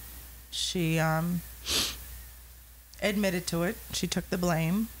home. She admitted to it. She took the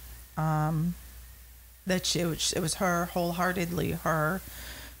blame. That it was her, wholeheartedly her.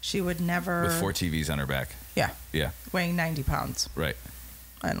 She would never... With 4 TVs on her back. Yeah. Yeah. Weighing 90 pounds. Right.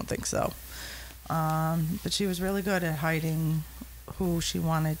 I don't think so. But she was really good at hiding who she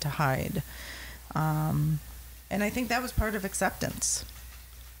wanted to hide. And I think that was part of acceptance.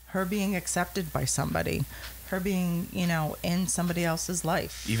 Her being accepted by somebody. Her being, in somebody else's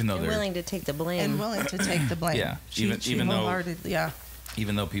life. Even though And they're... willing to take the blame. And willing to take the blame. Yeah. She Even though... wholeheartedly, yeah.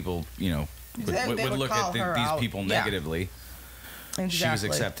 Even though people, would They would look call at her these out. people Yeah. negatively, Exactly. she was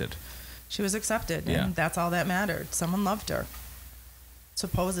accepted. She was accepted, Yeah. and that's all that mattered. Someone loved her.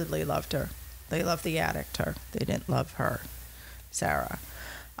 Supposedly loved her. They loved the addict, her. They didn't love her, Sarah.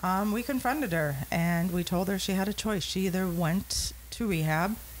 We confronted her, and we told her she had a choice. She either went to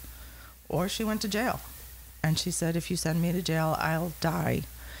rehab or she went to jail. And she said, if you send me to jail, I'll die.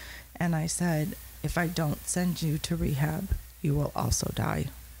 And I said, if I don't send you to rehab, you will also die.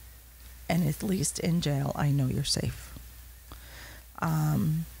 And at least in jail, I know you're safe.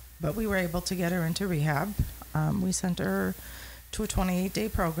 But we were able to get her into rehab. We sent her to a 28-day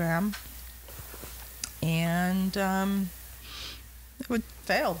program, and it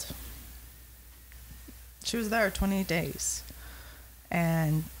failed. She was there 28 days.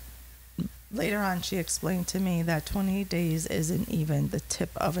 And later on, she explained to me that 28 days isn't even the tip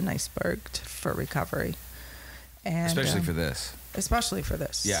of an iceberg for recovery. And, Especially for this. Especially for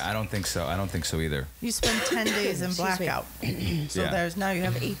this. Yeah, I don't think so. I don't think so either. You spend 10 days in Excuse me. blackout. So Yeah. there's now you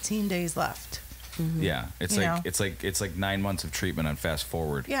have 18 days left. Yeah, it's You like know? it's like 9 months of treatment on fast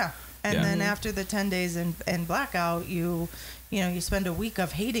forward. Yeah. And Yeah. then after the 10 days in blackout, you spend a week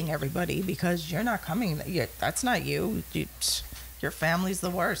of hating everybody because you're not coming. That's not you. Your family's the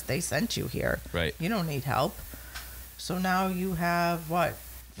worst. They sent you here. Right. You don't need help. So now you have what?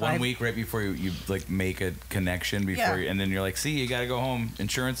 1 week right before you like make a connection before Yeah. you, and then you're like, see, you got to go home.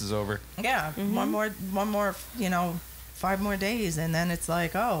 Insurance is over. Yeah. One more, 5 more days, and then it's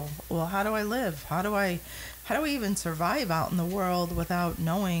like, oh, well, how do I live? How do I even survive out in the world without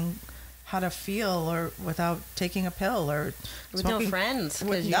knowing how to feel, or without taking a pill, or With no smoking- friends, with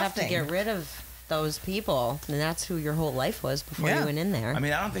because you have to nothing. get rid of those people, and that's who your whole life was before Yeah. you went in there. I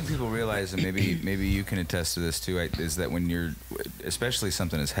mean, I don't think people realize, and maybe you can attest to this too, is that when you're, especially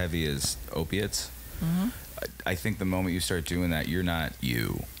something as heavy as opiates, I think the moment you start doing that, you're not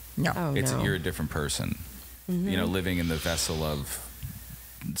you. No. Oh, It's no. you're a different person. Living in the vessel of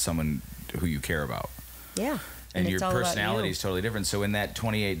someone who you care about. Yeah. And your it's all about personality you. is totally different. So in that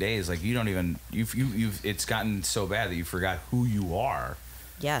 28 days, like you don't even you've it's gotten so bad that you forgot who you are.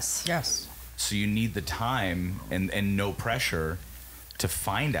 Yes. Yes. So you need the time and no pressure to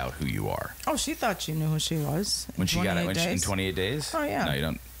find out who you are. Oh, she thought she knew who she was. When she got it, in days. 28 days. Oh, yeah. No, you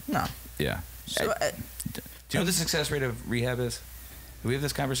don't. No. Yeah. So, Do you know what the success rate of rehab is? Do we have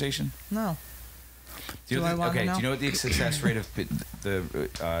this conversation? no. Do you Do I know wanna okay. know? Do you know what the success rate of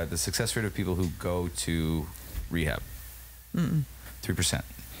the success rate of people who go to rehab? 3%. Do you know what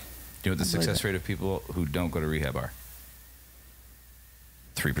the I believe success it. rate of people who don't go to rehab are?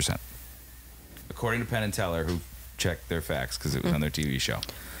 3%. According to Penn and Teller, who checked their facts because it was on their TV show,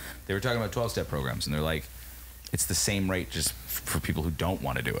 they were talking about 12-step programs, and they're like, it's the same rate just for people who don't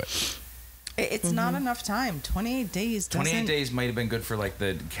want to do it. It's not enough time. 28 days. 28 days might have been good for like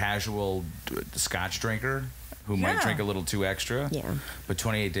the casual scotch drinker who might Yeah. drink a little too extra. Yeah. But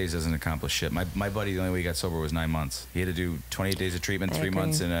 28 days doesn't accomplish shit. My buddy, the only way he got sober was 9 months. He had to do 28 days of treatment, I 3 agree.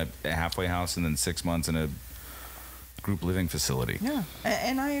 months in a halfway house, and then 6 months in a group living facility. Yeah,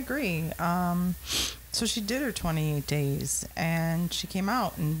 and I agree. So she did her 28 days, and she came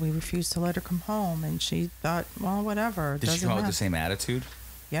out, and we refused to let her come home, and she thought, well, whatever. Did she doesn't come out with the matter. same attitude?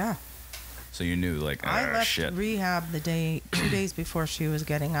 Yeah. So you knew, like, I left shit. rehab the 2 days before she was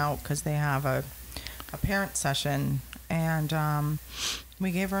getting out because they have a parent session, and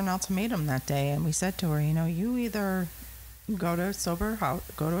we gave her an ultimatum that day, and we said to her, you either go to a sober house,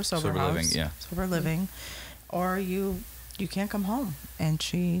 Sober living, yeah. sober living, or you can't come home. And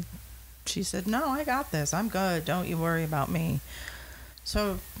she said, no, I got this. I'm good. Don't you worry about me.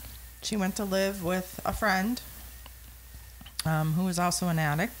 So she went to live with a friend who was also an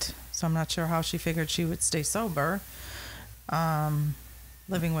addict. So I'm not sure how she figured she would stay sober,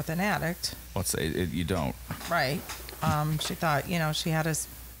 living with an addict. You don't. Right. She thought, she had us,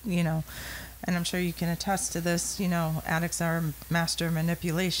 and I'm sure you can attest to this, addicts are master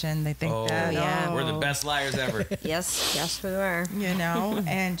manipulation. They think that, yeah. We're the best liars ever. Yes, we were.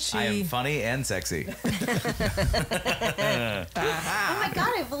 and she. I am funny and sexy. Oh my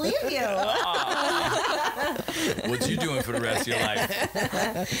God, I believe you. What you doing for the rest of your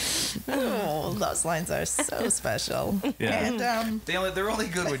life? Oh, those lines are so special. Yeah. And They're only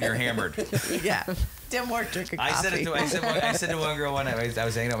good when you're hammered. yeah, Didn't work drinking coffee. I said to one girl one night, I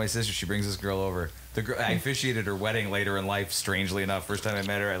was hanging out with my sister. She brings this girl over. The girl, I officiated her wedding later in life, strangely enough. First time I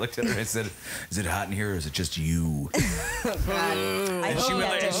met her, I looked at her and I said, "Is it hot in here or is it just you?" And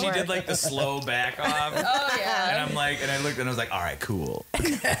she did like the slow back off. Oh yeah. And I looked and I was like, all right, cool.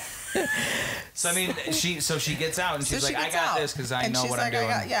 So I mean, she gets out and she's like, I got this because I know what I'm doing.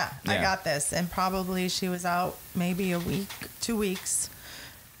 I got this. And probably she was out maybe a week, 2 weeks,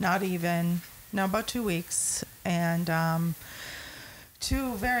 not even, no, about 2 weeks. And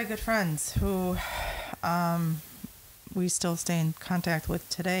two very good friends who we still stay in contact with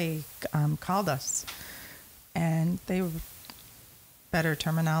today called us. And they, better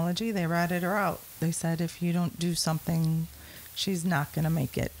terminology, they ratted her out. They said, if you don't do something, she's not going to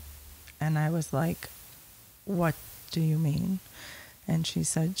make it. And I was like, what do you mean? And she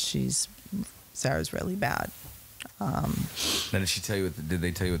said, Sarah's really bad. Then did she tell you? Did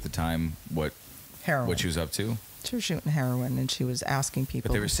they tell you at the time what Heroin. What she was up to? She was shooting heroin, and she was asking people.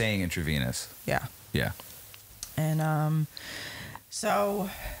 But they were saying intravenous. Yeah. Yeah. And so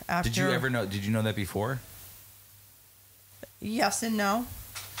after. Did you ever know? Did you know that before? Yes and no.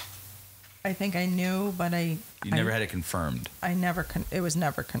 I think I knew, but You never had it confirmed. It was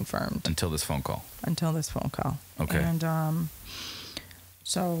never confirmed Until this phone call. Okay. And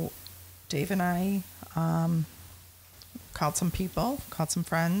so Dave and I called some people, called some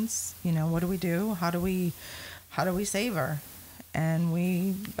friends. You know, what do we do? How do we save her? And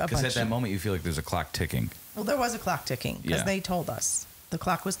because at that moment you feel like there's a clock ticking. Well, there was a clock ticking because they told us the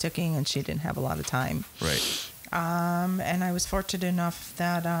clock was ticking and she didn't have a lot of time. Right. And I was fortunate enough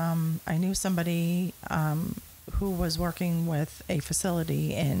that I knew somebody who was working with a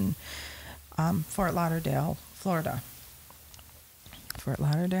facility in Fort Lauderdale, Florida. Fort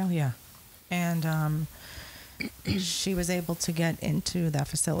Lauderdale, yeah. And she was able to get into that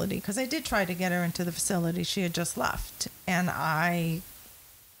facility because I did try to get her into the facility. She had just left, and I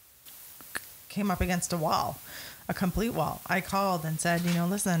came up against a wall. A complete wall. I called and said,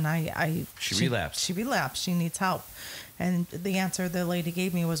 listen, she relapsed. She relapsed. She needs help. And the answer the lady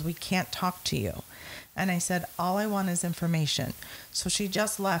gave me was, we can't talk to you. And I said, all I want is information. So she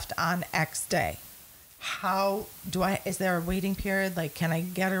just left on X day. Is there a waiting period? Like, can I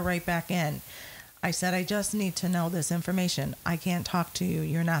get her right back in? I said, I just need to know this information. I can't talk to you.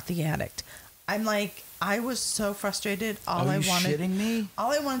 You're not the addict. I'm like, I was so frustrated. All I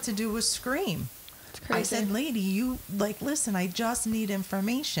wanted to do was scream. I said, lady, listen, I just need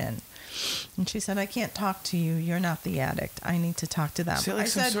information. And she said, I can't talk to you. You're not the addict. I need to talk to them. So like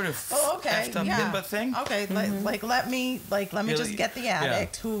some sort of effed up HIPAA thing? Okay, let me just get the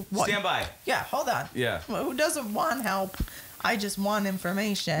addict who... Stand by. Yeah, hold on. Yeah. Who doesn't want help? I just want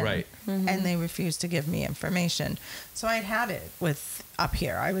information. Right. Mm-hmm. And they refused to give me information. So I'd had it with up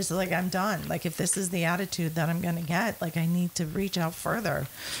here. I was like, I'm done. Like, if this is the attitude that I'm going to get, I need to reach out further.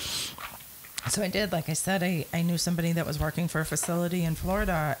 So I did. Like I said, I knew somebody that was working for a facility in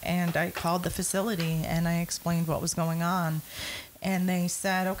Florida, and I called the facility and I explained what was going on, and they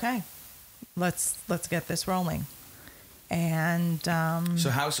said, okay, let's get this rolling. And so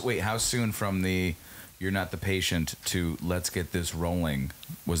how soon from the you're not the patient to let's get this rolling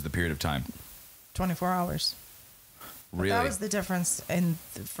was the period of time? 24 hours. Really? But that was the difference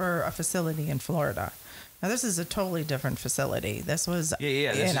for a facility in Florida. Now, this is a totally different facility. This was...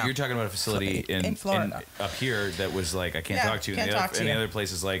 Yeah. You're talking about a facility in Florida. Up here that was like, I can't talk to you. And the other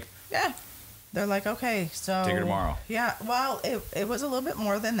places like... Yeah. They're like, okay, so... Take her tomorrow. Yeah. Well, it was a little bit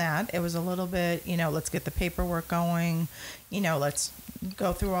more than that. It was a little bit, let's get the paperwork going. Let's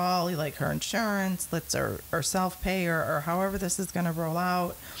go through all, her insurance. Let's or self-pay or however this is going to roll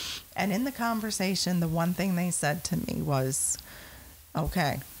out. And in the conversation, the one thing they said to me was,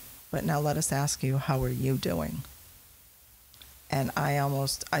 okay... But now let us ask you, how are you doing? And I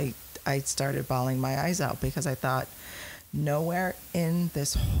started bawling my eyes out because I thought, nowhere in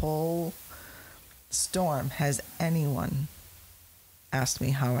this whole storm has anyone asked me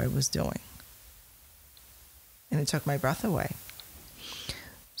how I was doing. And it took my breath away.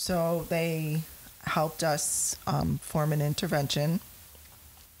 So they helped us form an intervention.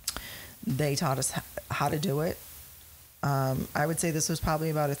 They taught us how to do it. I would say this was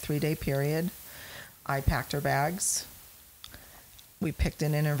probably about a 3-day period. I packed her bags. We picked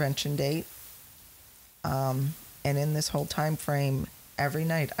an intervention date. And in this whole time frame, every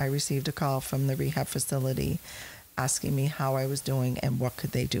night I received a call from the rehab facility asking me how I was doing and what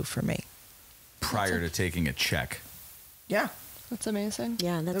could they do for me. Prior to taking a check. Yeah. That's amazing.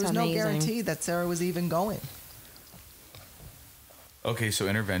 Yeah, that's amazing. There was no guarantee that Sarah was even going. Okay, so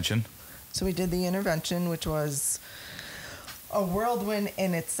intervention. So we did the intervention, which was a whirlwind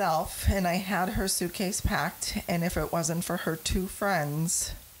in itself. And I had her suitcase packed. And if it wasn't for her two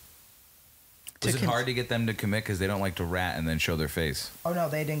friends... Was it hard to get them to commit because they don't like to rat and then show their face? Oh, no,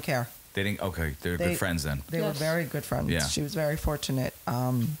 they didn't care. They didn't? Okay, they're good friends then. They were very good friends. Yeah. She was very fortunate.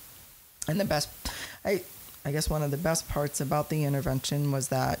 And the best... I guess one of the best parts about the intervention was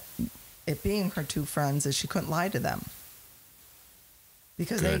that it being her two friends is she couldn't lie to them.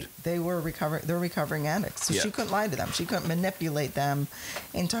 Because they were recovering addicts. So she couldn't lie to them. She couldn't manipulate them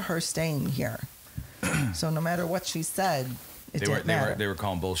into her staying here. So no matter what she said, it didn't matter. They were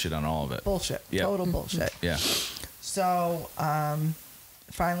calling bullshit on all of it. Bullshit. Yep. Total bullshit. Yeah. So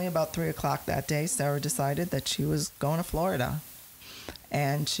finally about 3 o'clock that day, Sarah decided that she was going to Florida.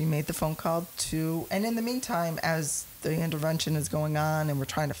 And she made the phone call to, and in the meantime, as the intervention is going on and we're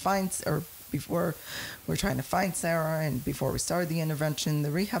trying to find, or before we're trying to find Sarah and before we started the intervention, the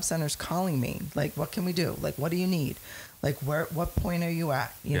rehab center's calling me. Like, what can we do? Like, what do you need? Like, what point are you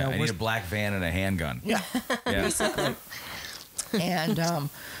at? You know, I need a black van and a handgun. Yeah. Basically. And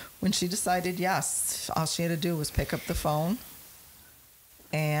when she decided yes, all she had to do was pick up the phone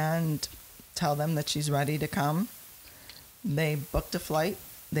and tell them that she's ready to come. They booked a flight.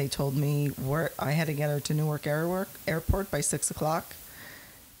 They told me where I had to get her to Newark Airport by 6 o'clock.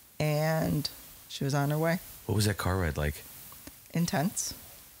 And she was on her way. What was that car ride like? Intense.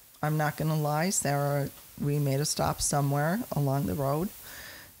 I'm not going to lie. Sarah, we made a stop somewhere along the road.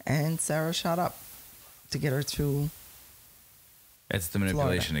 And Sarah shot up to get her to It's the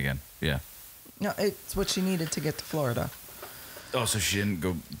manipulation Florida. again. Yeah. No, it's what she needed to get to Florida. Oh, so she didn't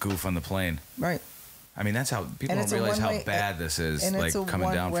go goof on the plane. Right. I mean, that's how people don't realize how bad this is, like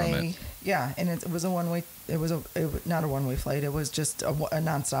coming down from it. Yeah, and it was a one-way. It was not a one-way flight. It was just a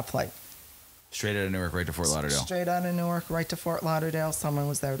nonstop flight. Straight out of Newark, right to Fort Lauderdale. Straight out of Newark, right to Fort Lauderdale. Someone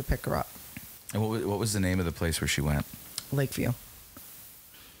was there to pick her up. And what was the name of the place where she went? Lakeview.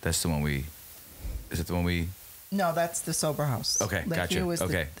 That's the one we. Is it the one we? No, that's the sober house. Okay, Lakeview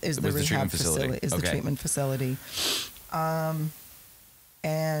gotcha. is the rehab facility. Is the treatment facility.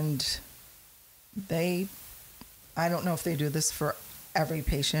 And I don't know if they do this for every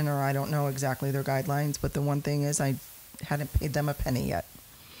patient or I don't know exactly their guidelines, but the one thing is I hadn't paid them a penny yet.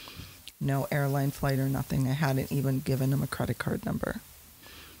 No airline flight or nothing. I hadn't even given them a credit card number.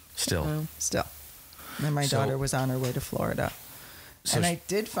 Still. And my daughter was on her way to Florida. And I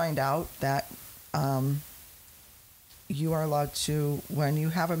did find out that you are allowed to, when you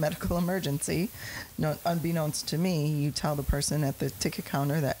have a medical emergency, unbeknownst to me, you tell the person at the ticket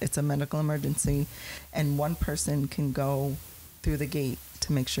counter that it's a medical emergency, and one person can go through the gate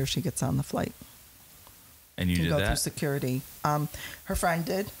to make sure she gets on the flight. And you did that? Go through security. Her friend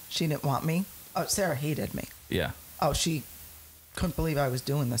did. She didn't want me. Oh, Sarah hated me. Yeah. Oh, she couldn't believe I was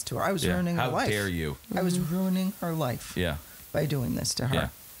doing this to her. I was ruining her life. How dare you? I was ruining her life. Yeah. By doing this to her. Yeah.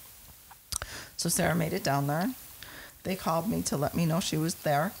 So Sarah made it down there. They called me to let me know she was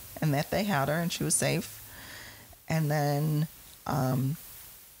there and that they had her and she was safe. And then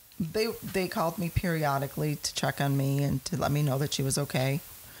they called me periodically to check on me and to let me know that she was okay.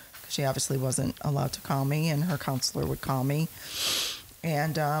 She obviously wasn't allowed to call me, and her counselor would call me.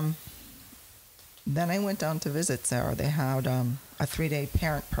 And then I went down to visit Sarah. They had a 3-day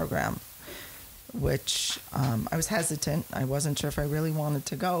parent program, which I was hesitant. I wasn't sure if I really wanted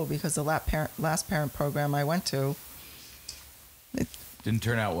to go because the last parent program I went to, it didn't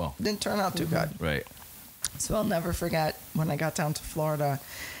turn out well. Didn't turn out too good. Right. So I'll never forget when I got down to Florida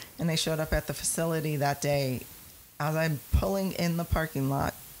and they showed up at the facility that day. As I'm pulling in the parking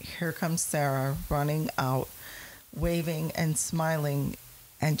lot, here comes Sarah running out, waving and smiling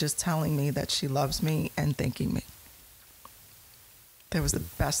and just telling me that she loves me and thanking me. That was the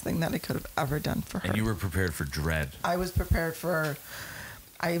best thing that I could have ever done for her. And you were prepared for dread. I was prepared for...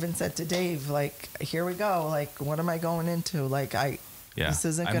 I even said to Dave, like, here we go. Like, what am I going into? Like, this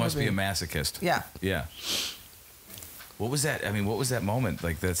isn't going to be... I must be a masochist. Yeah. Yeah. What was that? I mean, what was that moment?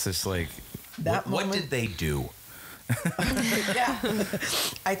 Like, that's just like... What did they do? Yeah.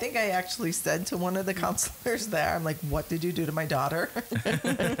 I think I actually said to one of the counselors there, I'm like, what did you do to my daughter?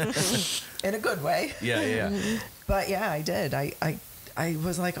 In a good way. Yeah. But yeah, I did. I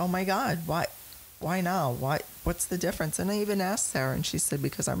was like, oh my God, why now? What's the difference? And I even asked Sarah, and she said,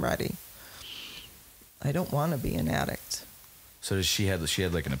 because I'm ready. I don't want to be an addict. So she had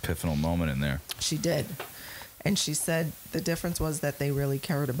like an epiphanal moment in there. She did. And she said the difference was that they really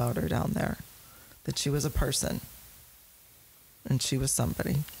cared about her down there, that she was a person and she was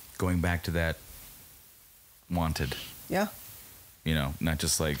somebody. Going back to that wanted. Yeah. You know, not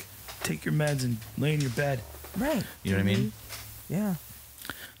just like take your meds and lay in your bed. Right. You know what I mean? Yeah.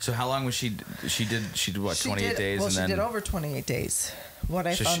 So how long was she did what, 28 days? Well, and she then did over 28 days. What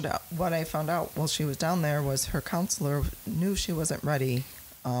I found out while she was down there was her counselor knew she wasn't ready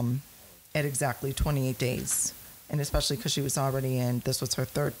at exactly 28 days. And especially because she was already this was her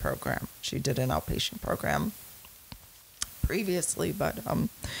third program. She did an outpatient program previously, but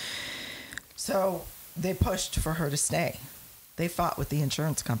so they pushed for her to stay. They fought with the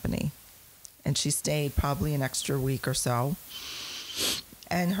insurance company, and she stayed probably an extra week or so.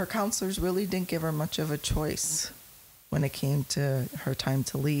 And her counselors really didn't give her much of a choice when it came to her time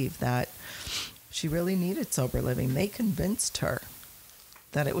to leave, that she really needed sober living. They convinced her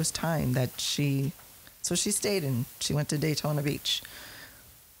that it was time that so she stayed, and she went to Daytona Beach,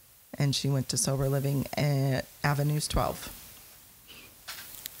 and she went to sober living at Avenues 12.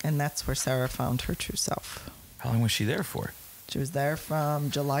 And that's where Sarah found her true self. how long was she there for? She was there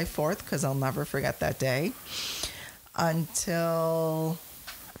from July 4th, because I'll never forget that day, until...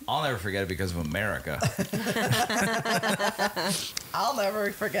 I'll never forget it because of America. I'll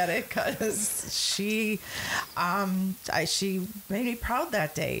never forget it because she made me proud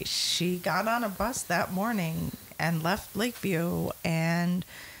that day. She got on a bus that morning and left Lakeview, and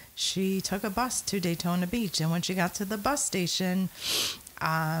she took a bus to Daytona Beach. And when she got to the bus station,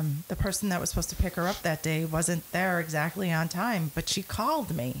 the person that was supposed to pick her up that day wasn't there exactly on time, but she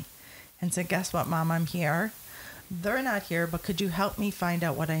called me and said, "Guess what, Mom? I'm here. They're not here, but could you help me find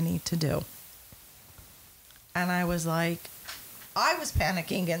out what I need to do?" And I was like, I was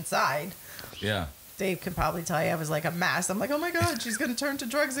panicking inside. Yeah. Dave can probably tell you I was like a mess. I'm like, oh my God, she's going to turn to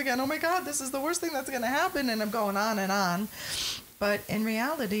drugs again. Oh my God, this is the worst thing that's going to happen. And I'm going on and on. But in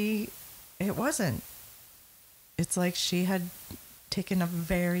reality, it wasn't. It's like she had taken a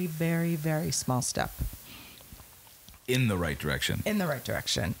very, very, very small step. In the right direction. In the right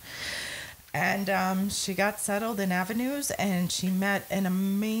direction. And she got settled in Avenues, and she met an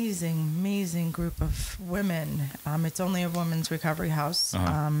amazing, amazing group of women. It's only a women's recovery house.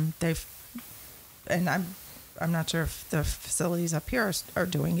 Uh-huh. And I'm not sure if the facilities up here are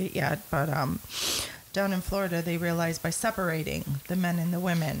doing it yet, but down in Florida, they realized by separating the men and the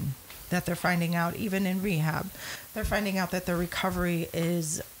women that they're finding out, even in rehab, they're finding out that their recovery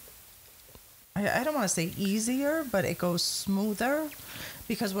is, I don't want to say easier, but it goes smoother.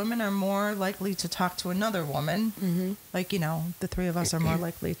 Because women are more likely to talk to another woman. Mm-hmm. Like, the three of us are more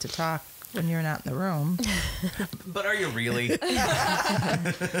likely to talk when you're not in the room. But are you really?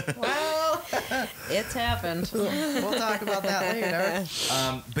 Well, It's happened. we'll talk about that later.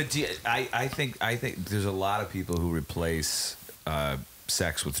 But I think there's a lot of people who replace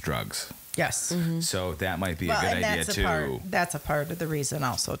sex with drugs. Yes. Mm-hmm. So that might be a good idea too. That's a part of the reason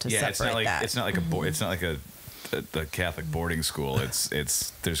also to separate that. It's not like it's not like the Catholic boarding school.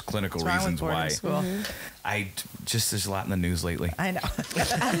 There's clinical What's wrong with reasons boarding why. school? There's a lot in the news lately. I know.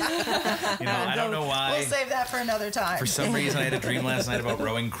 I don't know why. We'll save that for another time. For some reason, I had a dream last night about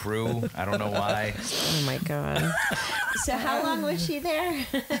rowing crew. I don't know why. Oh my God. So how long was she there?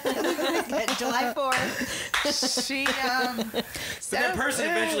 July 4th. She, But that person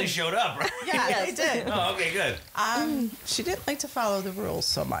eventually showed up, right? Yeah, they did. Oh, okay, good. She didn't like to follow the rules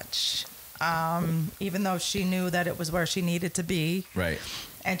so much. Even though she knew that it was where she needed to be. Right.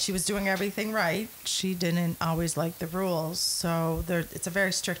 And she was doing everything right. She didn't always like the rules. So it's a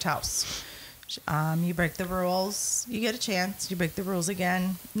very strict house. You break the rules, you get a chance. You break the rules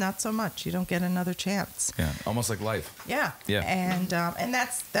again, not so much. You don't get another chance. Yeah, almost like life. Yeah. Yeah. And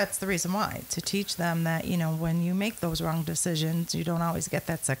that's the reason why, to teach them that, when you make those wrong decisions, you don't always get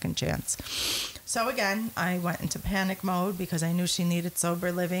that second chance. So again, I went into panic mode because I knew she needed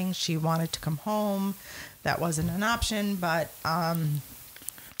sober living. She wanted to come home. That wasn't an option, but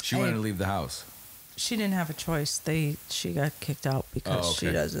She wanted to leave the house. she didn't have a choice. She got kicked out because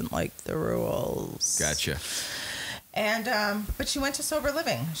she doesn't like the rules. Gotcha. And but she went to sober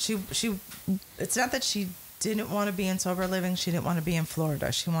living. She it's not that she didn't want to be in sober living. She didn't want to be in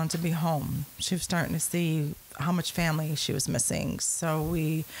Florida. She wanted to be home. She was starting to see how much family she was missing. So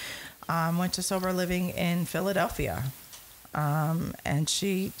we went to sober living in Philadelphia, and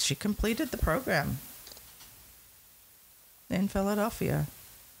she completed the program in Philadelphia.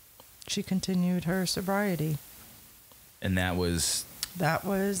 She continued her sobriety. And that was That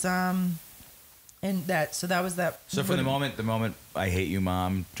was that was that. so from the moment I Hate You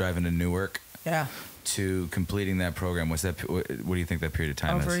Mom driving to Newark Yeah, to completing that program, what do you think that period of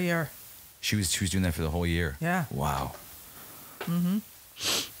time is? over a year. She was doing that for the whole year. Yeah. Wow. Mhm.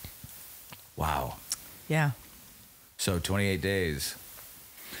 Wow. Yeah. So 28 days.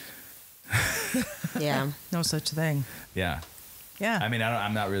 Yeah. No such thing. Yeah. Yeah. I mean,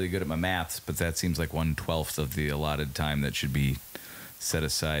 I'm not really good at my maths, but that seems like 1/12 of the allotted time that should be set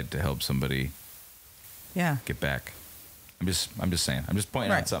aside to help somebody Yeah. get back. I'm just saying. I'm just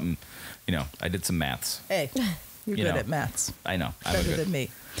pointing out something. I did some maths. Hey, you're good at maths. I know. I'm Better good. than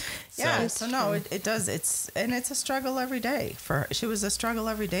me. So- Yeah. So no, it does. It's a struggle every day for her. She was a struggle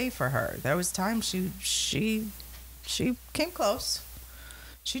every day for her. There was times she came close.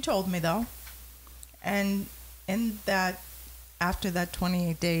 She told me though, and in that, after that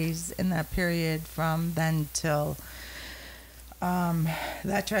 28 days, in that period from then till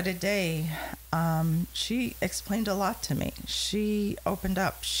that dreaded day, she explained a lot to me. She opened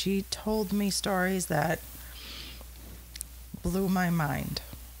up. She told me stories that blew my mind.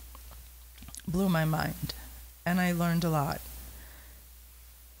 And I learned a lot.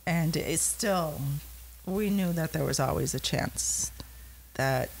 And it's still, we knew that there was always a chance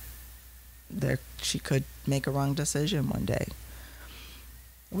that she could make a wrong decision one day.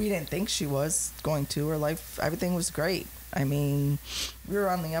 We didn't think she was going to. Her life, everything was great. I mean, we were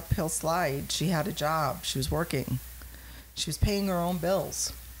on the uphill slide. She had a job. She was working. She was paying her own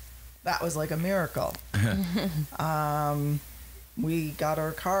bills. That was like a miracle. We got her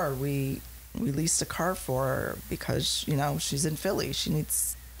a car. We leased a car for her because, she's in Philly. She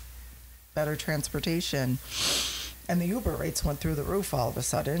needs better transportation. And the Uber rates went through the roof all of a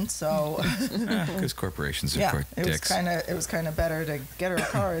sudden. So because corporations are dicks. It was kind of better to get her a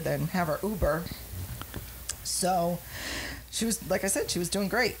car than have her Uber. So she was, like I said, she was doing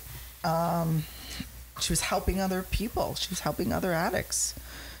great. She was helping other people. She was helping other addicts.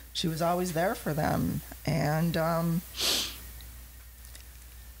 She was always there for them. And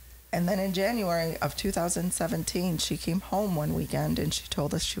then in January of 2017, she came home one weekend and she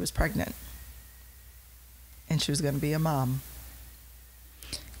told us she was pregnant. And she was going to be a mom.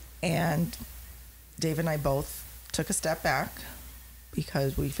 And Dave and I both took a step back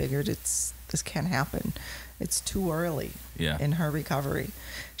because we figured this can't happen. It's too early in her recovery.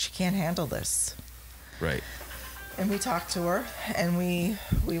 She can't handle this. Right. And we talked to her, and we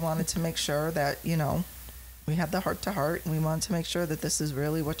wanted to make sure that, we had the heart to heart, and we wanted to make sure that this is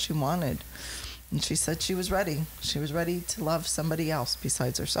really what she wanted. And she said she was ready. She was ready to love somebody else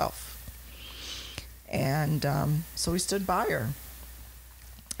besides herself. And so we stood by her,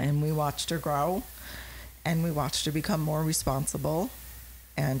 and we watched her grow, and we watched her become more responsible.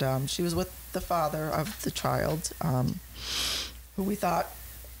 And she was with the father of the child, who we thought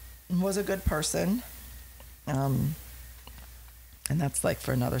was a good person. And that's like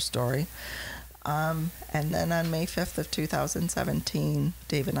for another story. And then on May 5th of 2017,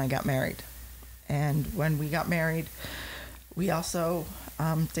 Dave and I got married. And when we got married, Dave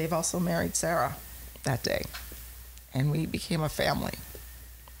also married Sarah that day. And we became a family.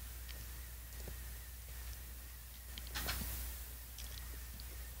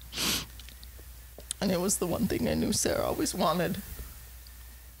 And it was the one thing I knew Sarah always wanted.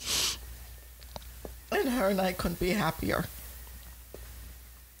 And her and I couldn't be happier.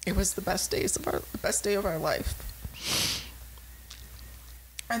 It was the best day of our life.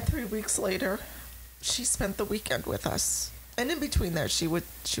 And 3 weeks later, she spent the weekend with us. And in between there, she would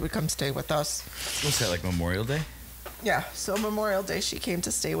come stay with us. What's that, like Memorial Day? Yeah, so Memorial Day, she came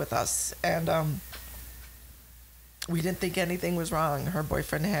to stay with us. And we didn't think anything was wrong. Her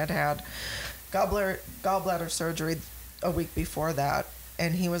boyfriend had gallbladder surgery a week before that.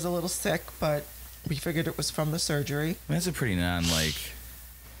 And he was a little sick, but we figured it was from the surgery. That's a pretty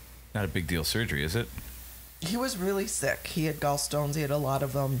not a big deal surgery, is it? He was really sick. He had gallstones. He had a lot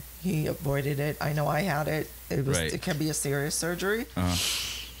of them. He avoided it. I know I had it. It can be a serious surgery.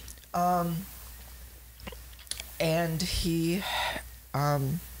 Uh-huh. And he, I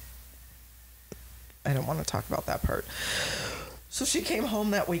don't want to talk about that part. So she came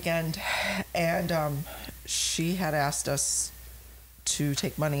home that weekend, and she had asked us to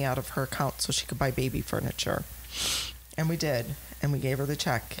take money out of her account so she could buy baby furniture. And we did. And we gave her the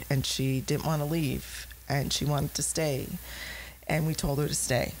check, and she didn't want to leave, and she wanted to stay. And we told her to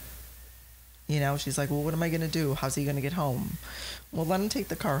stay. She's like, well, what am I going to do? How's he going to get home? Well, let him take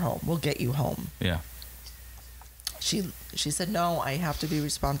the car home. We'll get you home. Yeah. She said, no, I have to be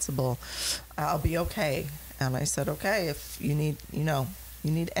responsible. I'll be okay. And I said, okay, if you need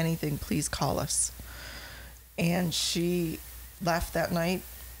anything, please call us. And she left that night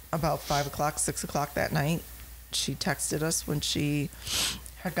about 5 o'clock, 6 o'clock that night. She texted us when she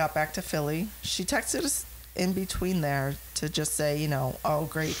had got back to Philly. She texted us in between there to just say, oh,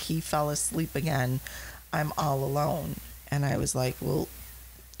 great, he fell asleep again. I'm all alone. And I was like, well,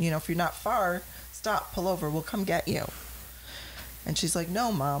 if you're not far, stop, pull over, we'll come get you. And she's like,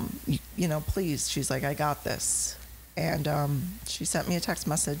 no, Mom, please. She's like, I got this. And she sent me a text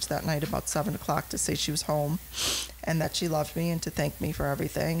message that night about 7 o'clock to say she was home and that she loved me and to thank me for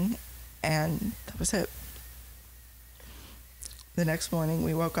everything. And that was it. The next morning,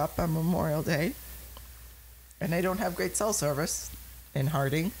 we woke up on Memorial Day, and I don't have great cell service in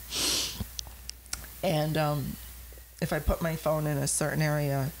Harding. And if I put my phone in a certain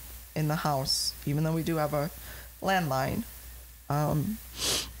area in the house, even though we do have a landline, all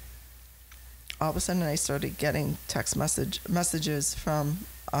of a sudden I started getting text messages from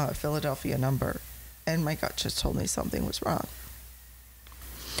a Philadelphia number, and my gut just told me something was wrong.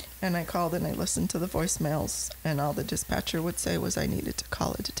 And I called and I listened to the voicemails, and all the dispatcher would say was I needed to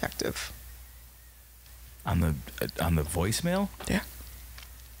call a detective. On the voicemail? Yeah.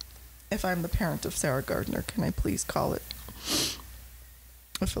 If I'm the parent of Sarah Gardner, can I please call it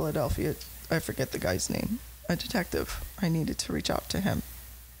a Philadelphia, I forget the guy's name, a detective. I needed to reach out to him.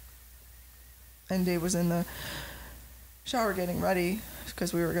 And Dave was in the shower getting ready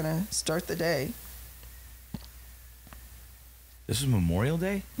because we were going to start the day. This was Memorial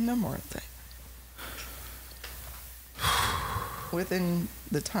Day? Memorial Day. Within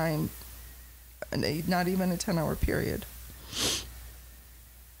the time, not even a 10-hour period.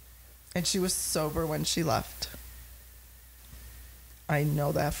 And she was sober when she left. I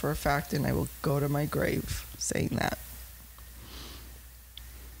know that for a fact, and I will go to my grave saying that.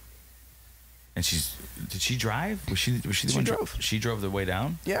 And did she drive? Was she the one? Drove. She drove the way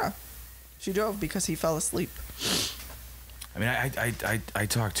down? Yeah. She drove because he fell asleep. I mean, I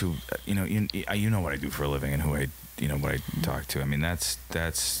talk to, you know what I do for a living and who what I talk to. I mean, that's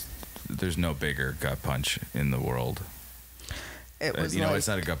there's no bigger gut punch in the world. It was it's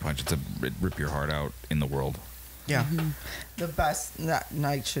not a gut punch. It's a rip your heart out in the world. Yeah. Mm-hmm. The best,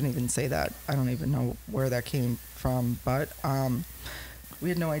 I shouldn't even say that. I don't even know where that came from, but we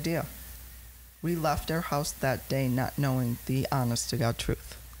had no idea. We left our house that day not knowing the honest to God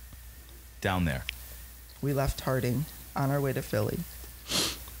truth. Down there. We left Harding on our way to Philly,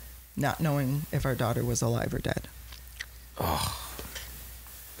 not knowing if our daughter was alive or dead. Oh.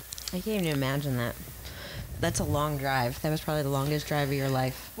 I can't even imagine that. That's a long drive. That was probably the longest drive of your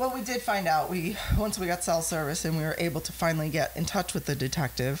life. Well, we did find out. Once we got cell service and we were able to finally get in touch with the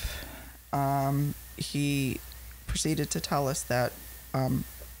detective, he proceeded to tell us that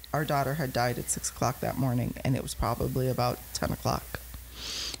our daughter had died at 6 o'clock that morning, and it was probably about 10 o'clock.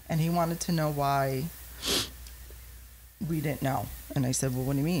 And he wanted to know why we didn't know. And I said, well,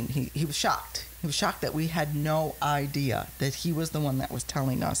 what do you mean? He was shocked. He was shocked that we had no idea that he was the one that was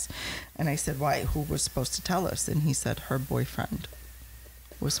telling us. And I said, why? Who was supposed to tell us? And he said, her boyfriend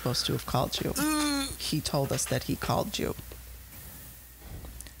was supposed to have called you. He told us that he called you.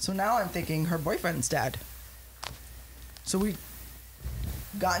 So now I'm thinking her boyfriend's dead. So we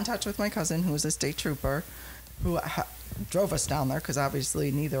got in touch with my cousin, who was a state trooper, who drove us down there, because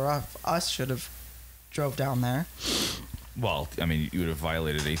obviously neither of us should have drove down there. Well, I mean, you would have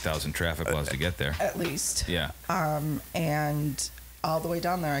violated 8,000 traffic laws to get there. At least. Yeah. And all the way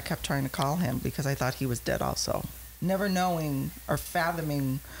down there, I kept trying to call him because I thought he was dead also. Never knowing or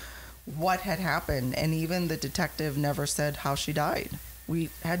fathoming what had happened. And even the detective never said how she died. We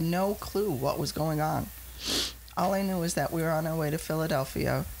had no clue what was going on. All I knew is that we were on our way to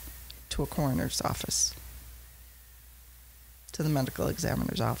Philadelphia to a coroner's office. To the medical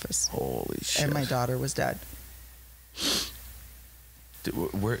examiner's office. Holy shit. And my daughter was dead.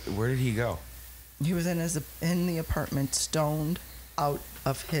 Where did he go? He was in the apartment, stoned out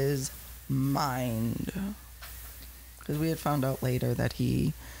of his mind. Because we had found out later that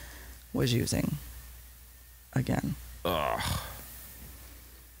he was using again. Ugh.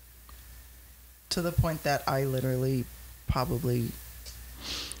 To the point that I literally probably,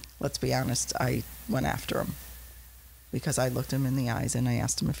 let's be honest, I went after him. Because I looked him in the eyes and I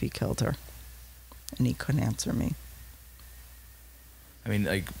asked him if he killed her. And he couldn't answer me. I mean,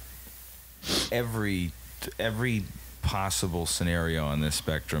 like, every possible scenario on this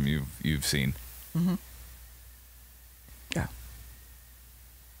spectrum you've seen. Mm-hmm. Yeah.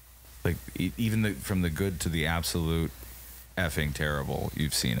 Like, even from the good to the absolute effing terrible,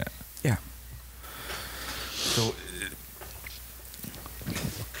 you've seen it. Yeah. So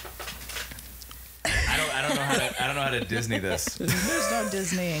I don't know how to Disney this. There's no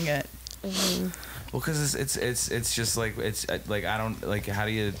Disneying it. Mm-hmm. Well, because it's just like it's like I don't like how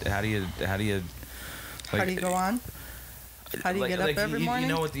do you How do you go on? How do you get up every morning?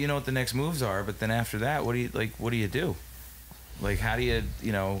 You know what the next moves are, but then after that, what do you do? Like, how do you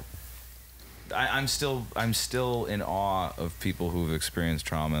I'm still in awe of people who've experienced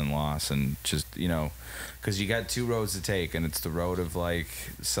trauma and loss, and just, you know, because you got two roads to take, and it's the road of like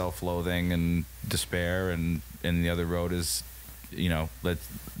self-loathing and despair, and the other road is, you know,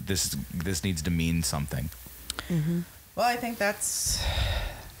 this needs to mean something. Mm-hmm. Well, I think that's.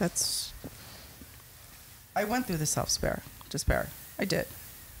 I went through the despair. I did.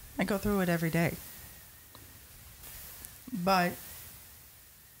 I go through it every day. But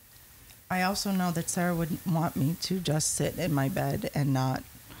I also know that Sarah wouldn't want me to just sit in my bed and not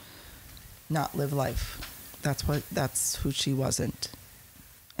live life. That's who she wasn't.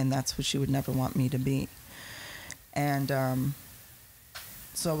 And that's who she would never want me to be. And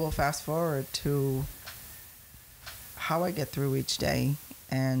so we'll fast forward to how I get through each day.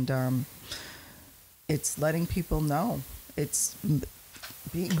 And it's letting people know. It's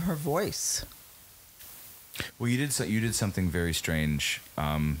being her voice. Well, you did something very strange.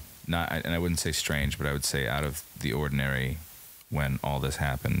 And I wouldn't say strange, but I would say out of the ordinary when all this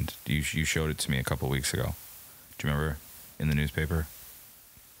happened. You showed it to me a couple of weeks ago. Do you remember in the newspaper?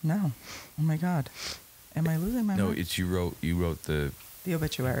 No. Oh my God. Am I losing my mind? No, it's you wrote the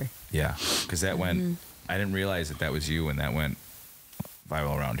obituary. Yeah, because that went. I didn't realize that was you, and that went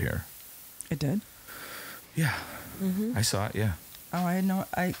viral around here. It did? Yeah. Mm-hmm. I saw it. Yeah. Oh,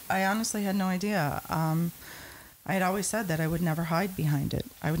 I honestly had no idea. I had always said that I would never hide behind it.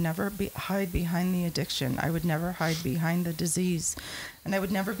 I would never hide behind the addiction. I would never hide behind the disease. And I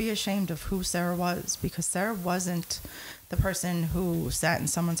would never be ashamed of who Sarah was, because Sarah wasn't the person who sat in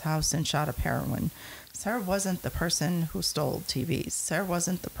someone's house and shot up heroin. Sarah wasn't the person who stole TVs. Sarah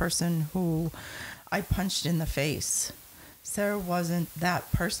wasn't the person who I punched in the face. Sarah wasn't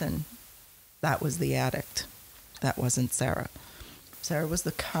that person. That was the addict. That wasn't Sarah. Sarah was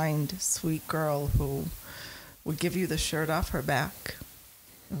the kind, sweet girl who would give you the shirt off her back,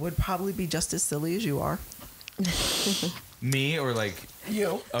 would probably be just as silly as you are. Me or like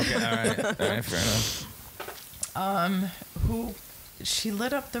you? Okay, all right, fair enough. Who she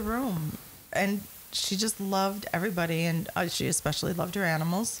lit up the room, and she just loved everybody, and she especially loved her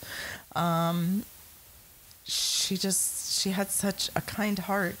animals. She had such a kind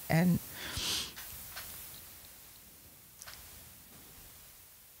heart, and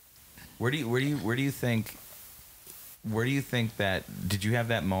where do you think that, did you have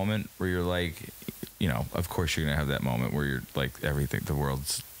that moment where you're like, you know, of course you're gonna have that moment where you're like, everything, the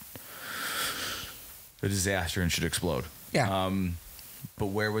world's a disaster and should explode. Yeah. But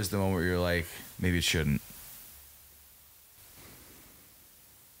where was the moment where you're like, maybe it shouldn't?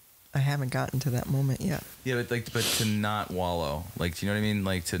 I haven't gotten to that moment yet. Yeah, but to not wallow, like, do you know what I mean?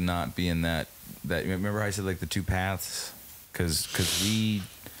 Like, to not be in that. Remember how I said like the two paths, because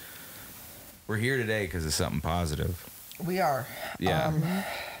we're here today because of something positive. We are. Yeah.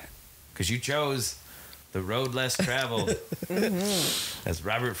 Because you chose the road less traveled, as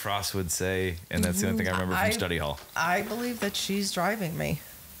Robert Frost would say, and that's the only thing I remember from study hall. I believe that she's driving me.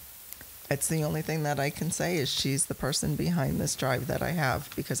 It's the only thing that I can say is she's the person behind this drive that I have,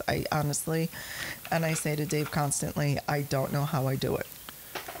 because I honestly, and I say to Dave constantly, I don't know how I do it.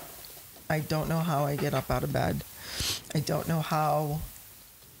 I don't know how I get up out of bed. I don't know how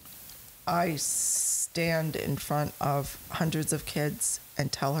I stand in front of hundreds of kids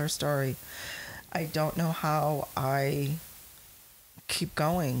and tell her story. I don't know how I keep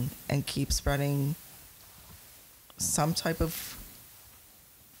going and keep spreading some type of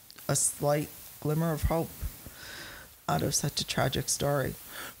a slight glimmer of hope out of such a tragic story.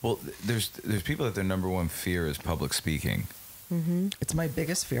 Well, there's people that their number one fear is public speaking. Mm-hmm. It's my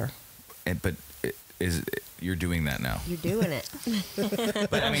biggest fear. But you're doing that now. You're doing it.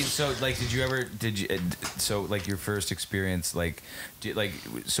 But I mean, so like, so like your first experience, like,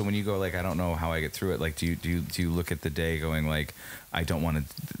 so when you go like, I don't know how I get through it. Like, do you look at the day going like, I don't want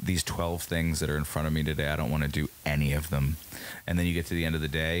to, these 12 things that are in front of me today, I don't want to do any of them. And then you get to the end of the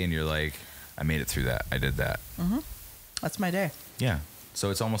day and you're like, I made it through that. I did that. Mm-hmm. That's my day. Yeah. So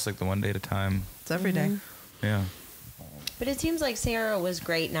it's almost like the one day at a time. It's every day. Yeah. But it seems like Sarah was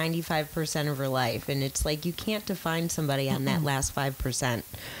great 95% of her life, and it's like you can't define somebody on that last 5%,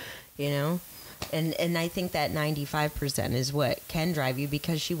 you know? And I think that 95% is what can drive you,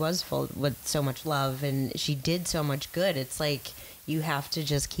 because she was full with so much love and she did so much good. It's like you have to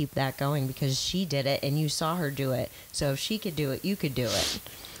just keep that going because she did it and you saw her do it. So if she could do it, you could do it.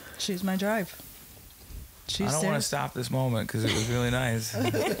 She's my drive. I don't want to stop this moment because it was really nice. I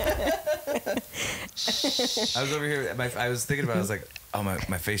was over here. I was thinking about it. I was like, oh, my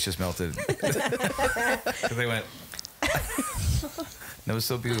face just melted. Because I went, that was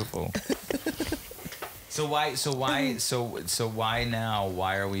so beautiful. So why now?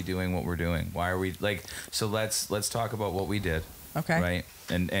 Why are we doing what we're doing? Why are we like? So let's talk about what we did. Okay. Right.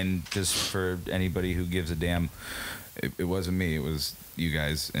 And just for anybody who gives a damn, it wasn't me. It was you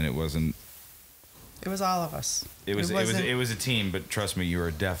guys, and it wasn't. It was all of us. It was a team, but trust me, you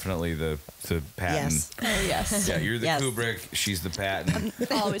are definitely the Patton. Yes. Oh, yes. Yeah, you're the Yes. Kubrick. She's the Patton.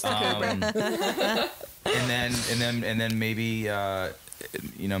 Always the Kubrick. And then maybe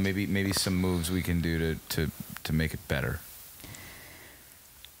maybe some moves we can do to make it better.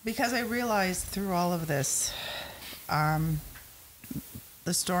 Because I realized through all of this,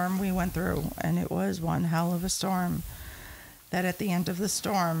 the storm we went through, and it was one hell of a storm, that at the end of the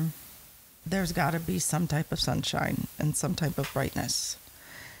storm, there's got to be some type of sunshine and some type of brightness.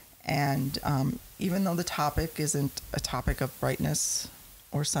 And even though the topic isn't a topic of brightness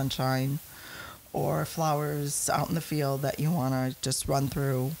or sunshine or flowers out in the field that you want to just run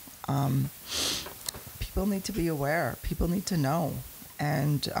through, people need to be aware. People need to know.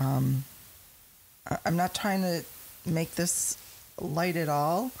 And I'm not trying to make this light at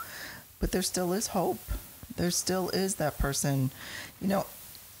all, but there still is hope. There still is that person. You know,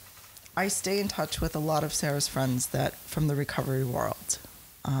 I stay in touch with a lot of Sarah's friends that from the recovery world.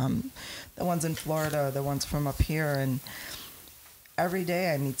 The ones in Florida, the ones from up here, and every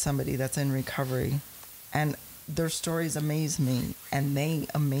day I meet somebody that's in recovery, and their stories amaze me, and they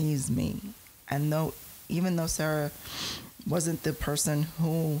amaze me. And even though Sarah wasn't the person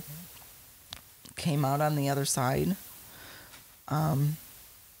who came out on the other side,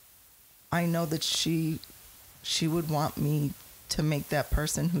 I know that she would want me to make that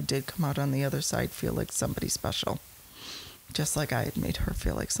person who did come out on the other side feel like somebody special, just like I had made her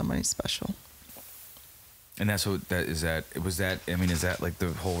feel like somebody special. And that's what that is. That it was that. I mean, is that like the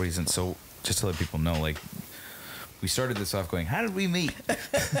whole reason? So just to let people know, like we started this off going, how did we meet?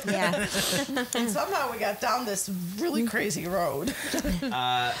 Yeah. And somehow we got down this really crazy road.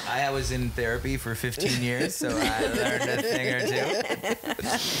 I was in therapy for 15 years, so I learned a thing or two.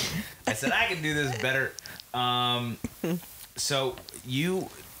 I said I can do this better. So you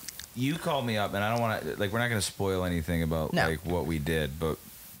called me up, and I don't want to, like, we're not going to spoil anything about like what we did, but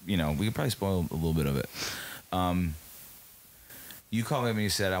we could probably spoil a little bit of it. You called me up and you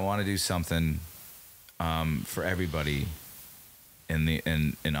said, I want to do something for everybody in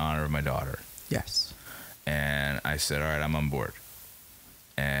honor of my daughter. Yes. And I said, all right, I'm on board.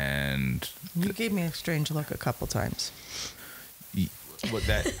 And You gave me a strange look a couple times. what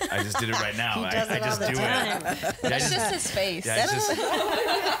that I just did it right now. He does I it just all the do time. it. That's just his face. Yeah,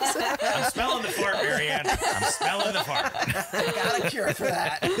 I'm smelling the fart, Mary Ann. I'm smelling the fart. I got a cure for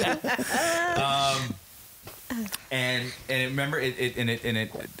that. And remember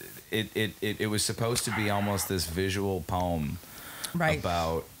it was supposed to be almost this visual poem Right.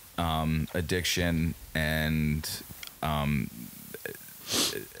 about addiction and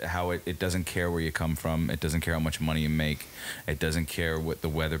how it doesn't care where you come from. It doesn't care how much money you make. It doesn't care what the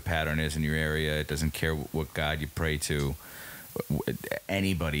weather pattern is in your area. It doesn't care what God you pray to.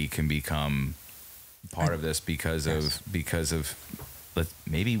 Anybody can become part of this because of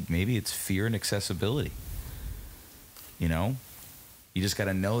maybe it's fear and accessibility. You just got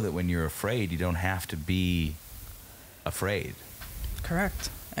to know that when you're afraid, you don't have to be afraid. Correct.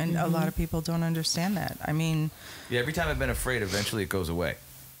 And a lot of people don't understand that. I mean, Yeah, every time I've been afraid, eventually it goes away.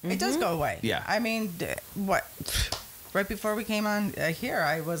 it does go away. Yeah. I mean, what? Right before we came on here,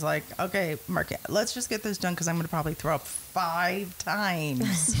 I was like, okay, Markie, let's just get this done because I'm going to probably throw up 5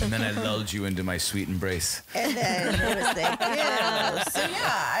 times. And then I lulled you into my sweet embrace. And then it was like, yeah. So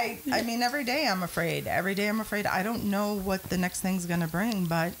yeah, I mean, every day I'm afraid. Every day I'm afraid. I don't know what the next thing's going to bring,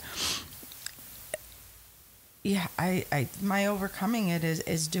 but yeah, I my overcoming it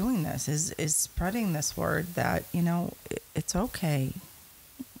is doing this, is spreading this word that, it's okay.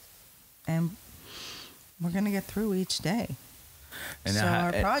 And we're going to get through each day. And so now,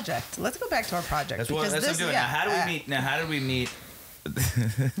 our project. Let's go back to our project. That's what I'm doing. Yeah, Now, how did we meet?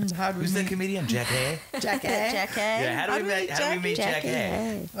 How do we Who's the meet? comedian? Jackie? Jackie. Yeah, how do we meet Jackie?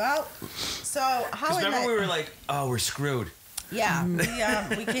 Jackie? Well, so how I Remember met, we were like, oh, we're screwed. yeah,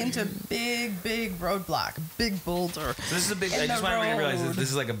 we came to big roadblock, big boulder. So this is a big. In I just the want to realize road. this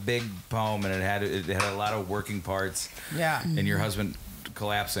is like a big poem, and it had a lot of working parts. Yeah. And your husband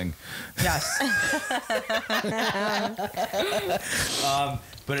collapsing. Yes.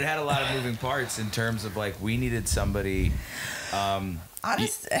 But it had a lot of moving parts in terms of like we needed somebody.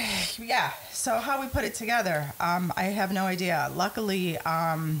 Honest, yeah. So how we put it together, I have no idea. Luckily,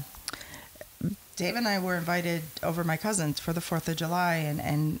 Dave and I were invited over my cousins for the 4th of July,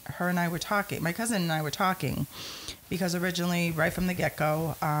 and her and I were talking. My cousin and I were talking, because originally, right from the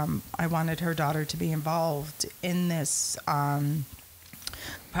get-go, I wanted her daughter to be involved in this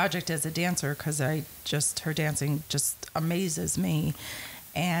project as a dancer, because her dancing just amazes me.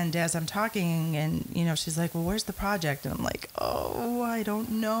 And as I'm talking, and she's like, well, where's the project? And I'm like, oh, I don't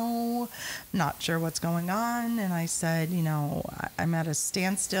know, not sure what's going on. And I said, I'm at a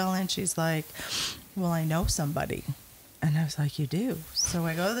standstill. And she's like, well, I know somebody. And I was like, you do? So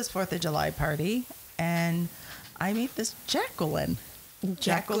I go to this 4th of July party, and I meet this Jacqulyn.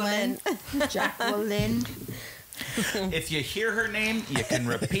 Jacqulyn. If you hear her name, you can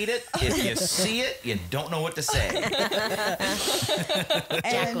repeat it. If you see it, you don't know what to say.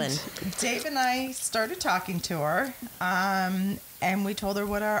 And Dave and I started talking to her, and we told her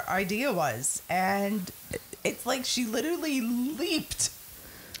what our idea was. And it's like she literally leaped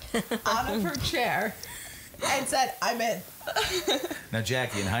out of her chair and said, I'm in. Now,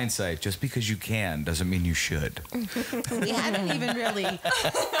 Jackie, in hindsight, just because you can doesn't mean you should. We hadn't even really.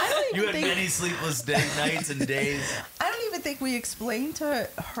 You had many sleepless nights and days. I don't even think we explained to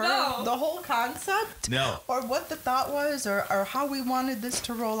her the whole concept. No. Or what the thought was, or how we wanted this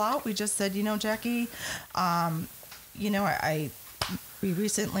to roll out. We just said, Jackie, we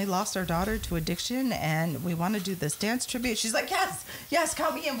recently lost our daughter to addiction, and we want to do this dance tribute. She's like, yes,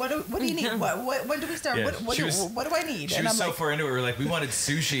 count me in. What do you need? When do we start? Yeah, what do I need? She and was I'm so far into it. We were like, we wanted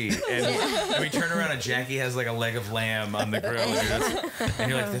sushi, and we turn around and Jackie has like a leg of lamb on the grill, and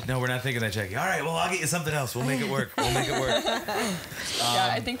you're like, no, we're not thinking that, Jackie. All right, well, I'll get you something else. We'll make it work.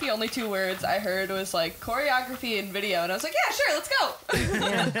 Yeah, I think the only 2 words I heard was like choreography and video, and I was like, yeah, sure, let's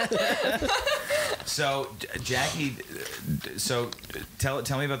go. So, Jackie, tell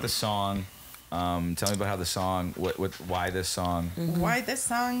me about the song. Tell me about how the song, why this song? Why this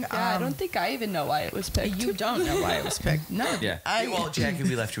song? Yeah, I don't think I even know why it was picked. You don't know why it was picked. No. Yeah. Well, Jackie,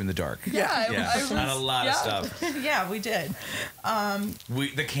 we left you in the dark. I on a lot of stuff. Yeah, we did.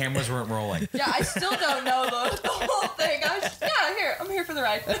 The cameras weren't rolling. Yeah, I still don't know the whole thing. I'm here for the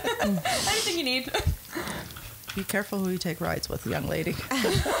ride. Anything you need. Be careful who you take rides with, young lady.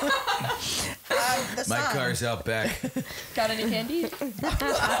 My car's out back. Got any candy? Oh,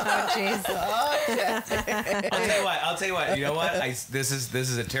 jeez. I'll tell you what. You know what? This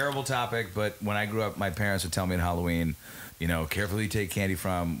is a terrible topic, but when I grew up, my parents would tell me on Halloween, carefully take candy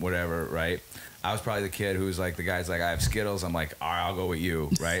from whatever, right? I was probably the kid who was like, the guy's like, I have Skittles. I'm like, all right, I'll go with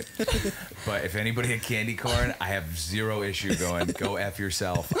you, right? But if anybody had candy corn, I have zero issue going, go F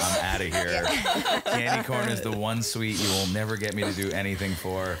yourself. I'm out of here. Candy corn is the one sweet you will never get me to do anything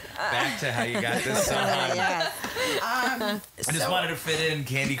for. Back to how you got this song. I just wanted to fit in.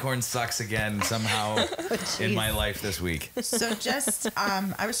 Candy corn sucks again somehow in my life this week. So just,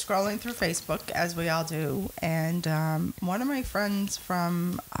 I was scrolling through Facebook, as we all do, and one of my friends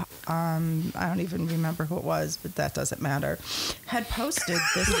from, I don't even remember who it was, but that doesn't matter, had posted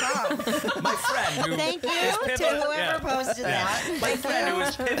this song. My friend who Thank you to whoever posted that. My friend who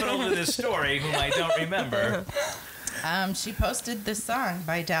was pivotal to this story, whom I don't remember. She posted this song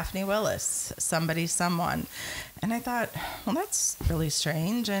by Daphne Willis, Somebody Someone. And I thought, well, that's really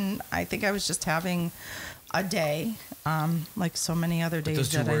strange. And I think I was just having a day, like so many other days.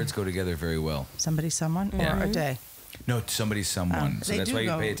 But those 2 words go together very well. Somebody Someone or a day. No, somebody's someone. So that's why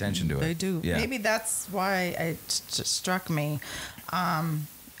you pay attention to it. They do. Yeah. Maybe that's why it struck me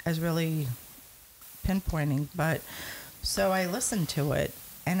as really pinpointing. But so I listened to it,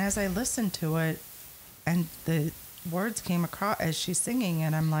 and as I listened to it, and the words came across as she's singing,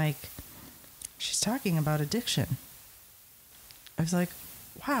 and I'm like, she's talking about addiction. I was like,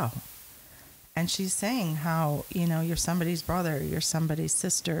 wow. And she's saying how, you're somebody's brother, you're somebody's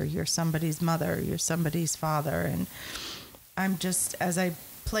sister, you're somebody's mother, you're somebody's father. And I'm just, as I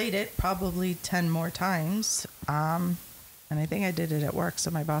played it probably 10 more times, and I think I did it at work,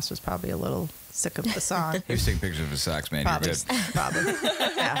 so my boss was probably a little sick of the song. He was taking pictures of his socks, man. Probably. You're good. Probably.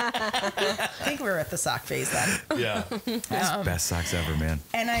 Yeah. I think we were at the sock phase then. Yeah. Best socks ever, man.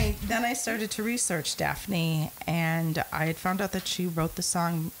 And then I started to research Daphne, and I had found out that she wrote the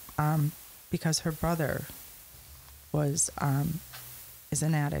song because her brother is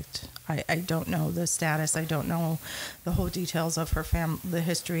an addict. I don't know the status. I don't know the whole details of her the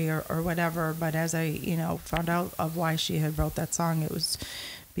history or whatever. But as I, found out of why she had wrote that song, it was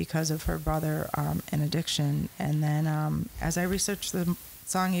because of her brother and addiction. And then as I researched the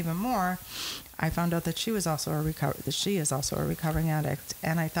song even more, I found out that she is also a recovering addict.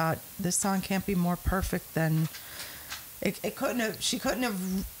 And I thought, this song can't be more perfect than she couldn't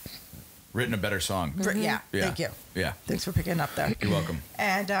have written a better song. Yeah, thank you. Yeah. Thanks for picking up there. You're welcome.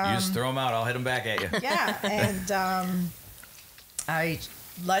 And you just throw them out. I'll hit them back at you. Yeah, and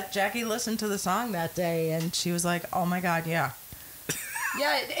let Jackie listen to the song that day, and she was like, "Oh my God, yeah."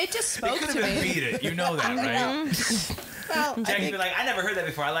 Yeah, it just spoke to me. Beat it. You know that, right? Well, Jackie be like, I never heard that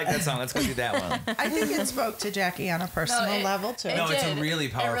before. I like that song. Let's go do that one. I think it spoke to Jackie on a personal level too. No, it's a did. really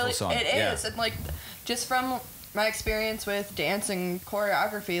powerful song. It is. And like, just from my experience with dance and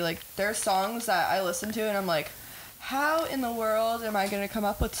choreography, like, there's songs that I listen to and I'm like, how in the world am I going to come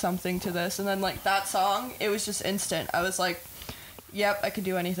up with something to this? And then, like, that song, it was just instant. I was like, yep, I could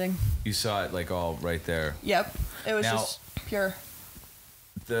do anything. You saw it, like, all right there. Yep. It was Now, just pure.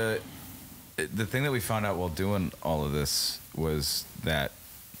 The thing that we found out while doing all of this was that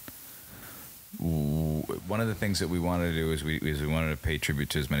one of the things that we wanted to do is we wanted to pay tribute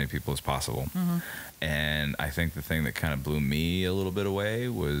to as many people as possible. Mm-hmm. And I think the thing that kind of blew me a little bit away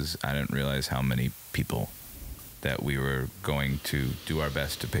was I didn't realize how many people that we were going to do our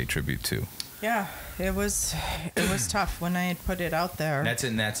best to pay tribute to. Yeah, it was tough when I had put it out there.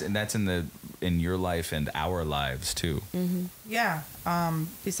 And that's in your life and our lives too. Mm-hmm. Yeah.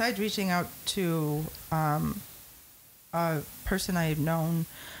 Besides reaching out to a person I had known,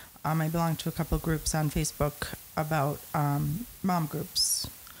 I belonged to a couple of groups on Facebook about mom groups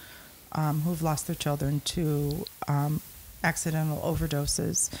who've lost their children to accidental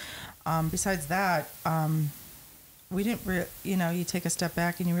overdoses. Besides that, we didn't, you take a step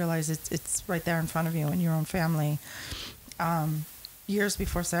back and you realize it's right there in front of you in your own family. Years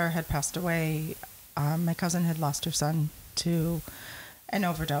before Sarah had passed away, my cousin had lost her son to an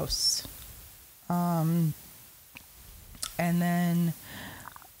overdose. And then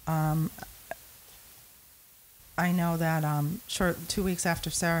I know that 2 weeks after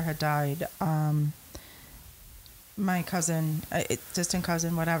Sarah had died, my cousin, distant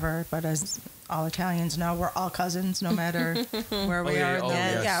cousin, whatever, but as all Italians know, we're all cousins, no matter where we are.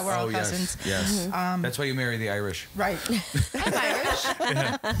 Yes. Yeah, we're all cousins. Yes. That's why you marry the Irish. Right. I'm Irish.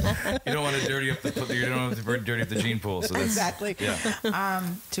 Yeah. You don't want to dirty up the gene pool. So that's, exactly. Yeah.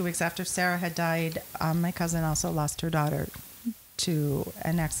 2 weeks after Sarah had died, my cousin also lost her daughter to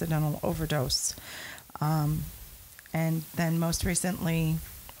an accidental overdose. And then most recently,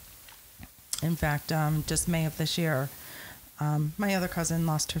 in fact, just May of this year, my other cousin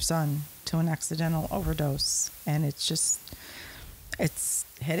lost her son to an accidental overdose. And it's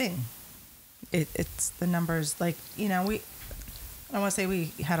hitting. It's the numbers, like, I don't want to say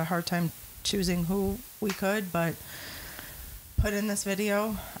we had a hard time choosing who we could, but put in this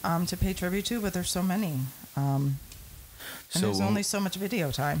video to pay tribute to, but there's so many. And there's only so much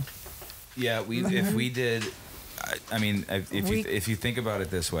video time. Yeah, if we did, I mean, if you think about it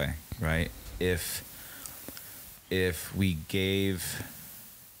this way, right? If we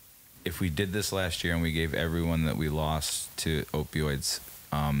did this last year and we gave everyone that we lost to opioids,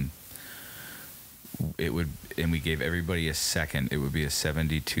 and we gave everybody a second, it would be a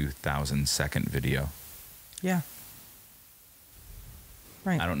 72,000 second video. Yeah.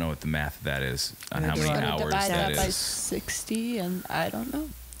 Right. I don't know what the math of that is on how Maybe many like hours Divide that by is. 60, and I don't know.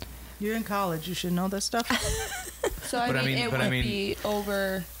 You're in college. You should know this stuff. So it would be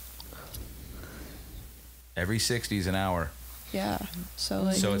over. Every 60 is an hour. Yeah. So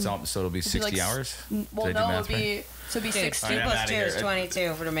like. So it'll be 60 like, hours. Well, Did I do no, math it'd right? be 60 All right, I'm plus outta 2 here. is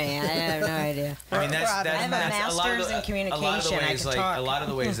 22 for me. I have no idea. I mean, that's I have a master's in communication. A lot of the I ways, can talk. a lot of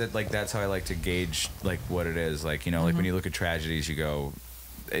the ways that, like, that's how I like to gauge, like, what it is. Like, like when you look at tragedies, you go,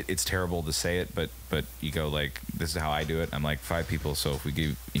 it's terrible to say it, but you go, like, this is how I do it. I'm like, 5 people. So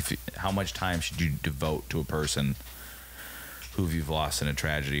how much time should you devote to a person who you've lost in a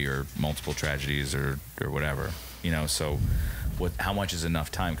tragedy or multiple tragedies or whatever? So how much is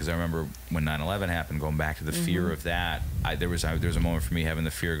enough time? Because I remember when 9/11 happened, going back to the fear of that, there was a moment for me having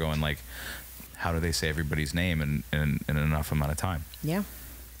the fear going, like, how do they say everybody's name in enough amount of time? Yeah.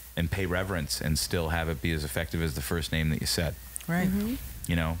 And pay reverence and still have it be as effective as the first name that you said. Right. Mm-hmm.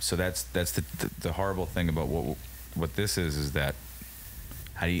 So that's the horrible thing about what this is that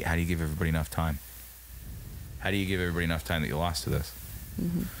how do you give everybody enough time? How do you give everybody enough time that you lost to this?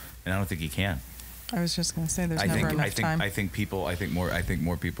 Mm-hmm. And I don't think you can. I was just going to say there's never enough time. I think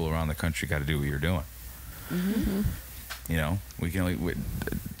more people around the country got to do what you're doing. Mm-hmm. We can only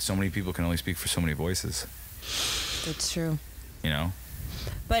so many people can only speak for so many voices. It's true.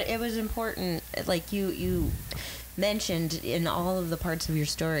 But it was important, like you mentioned in all of the parts of your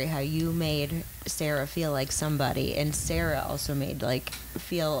story, how you made Sarah feel like somebody, and Sarah also made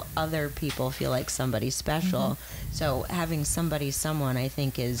other people feel like somebody special. Mm-hmm. So having someone, I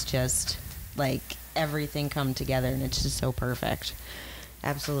think, is just like everything come together, and it's just so perfect.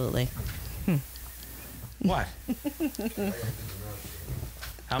 Absolutely. What?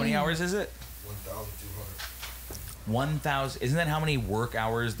 How many hours is it? 1,200. 1,000. Isn't that how many work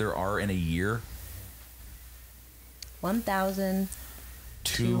hours there are in a year?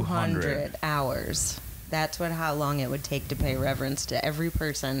 1,200 hours. That's how long it would take to pay reverence to every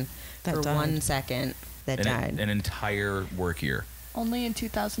person That for died. 1 second that died. An entire work year. Only in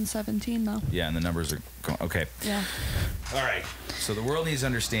 2017, though. Yeah, and the numbers are going. Okay. Yeah. All right. So the world needs to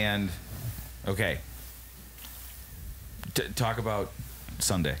understand. Okay. Talk about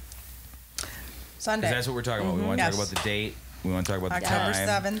Sunday. Sunday. Because that's what we're talking about. We want to Yes. talk about the date. We want to talk about the October time.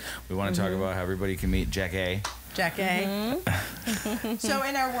 7th. We want to talk about how everybody can meet Jack A. Jackie. So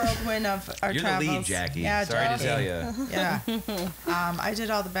in our whirlwind of our You're travels. the lead, Jackie. Yeah, Sorry Jackie. to tell you. Yeah. I did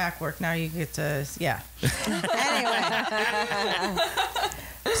all the back work. Now you get to, yeah. Anyway.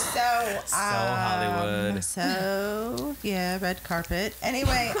 So Hollywood. So, yeah, red carpet.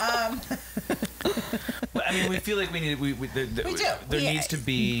 Anyway, But, I mean, we feel like we need. We we do. There needs to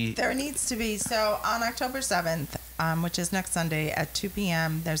be. There needs to be. So on October 7th, which is next Sunday at 2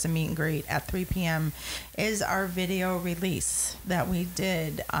 p.m., there's a meet and greet. At 3 p.m. is our video release that we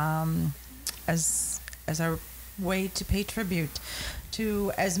did as our way to pay tribute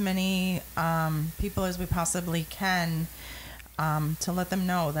to as many people as we possibly can, to let them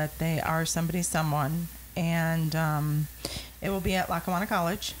know that they are someone. And it will be at Lackawanna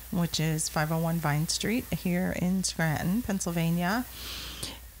College, which is 501 Vine Street here in Scranton, Pennsylvania.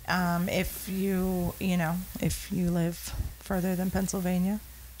 If you live further than Pennsylvania,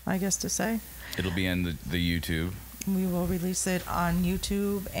 I guess to say. It'll be in the YouTube. We will release it on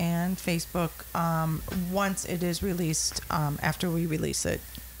YouTube and Facebook once it is released, after we release it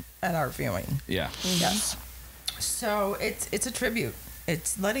at our viewing. Yeah. Yes. So it's a tribute.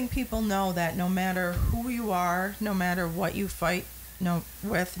 It's letting people know that no matter who you are, no matter what you fight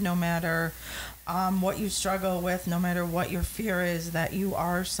with, no matter what you struggle with, no matter what your fear is, that you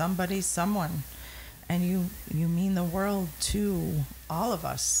are someone, and you mean the world to all of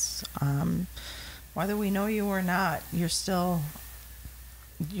us. Whether we know you or not, you're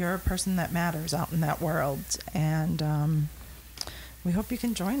a person that matters out in that world, and we hope you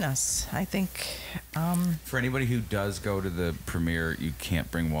can join us. I think For anybody who does go to the premiere, you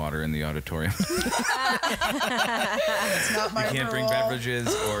can't bring water in the auditorium. it's not my You can't bring rule. beverages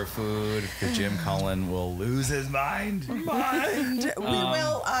or food because Jim Cullen will lose his mind. We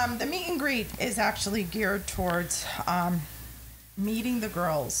will. The meet and greet is actually geared towards meeting the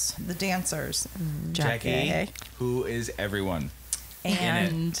girls, the dancers, Jackie, who is everyone.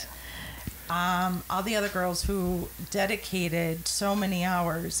 and all the other girls who dedicated so many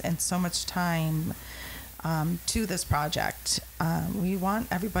hours and so much time to this project. We want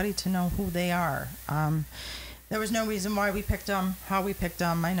everybody to know who they are. There was no reason why we picked them, how we picked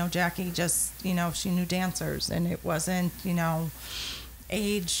them. I know Jackie just, she knew dancers, and it wasn't,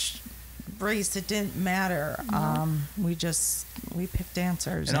 age, race, it didn't matter. We picked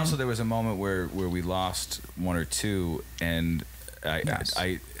dancers. And also, there was a moment where we lost one or two, and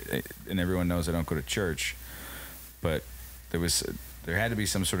I and everyone knows I don't go to church, but there had to be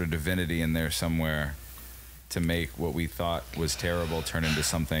some sort of divinity in there somewhere to make what we thought was terrible turn into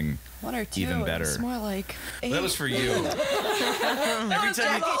something One or two. even better. It's more like eight. That was for you. Every time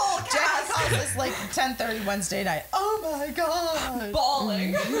Jackie calls us like 10:30 Wednesday night. Oh my God.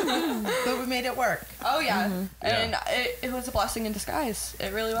 Bawling. But we made it work. Oh yeah, and Yeah. it was a blessing in disguise.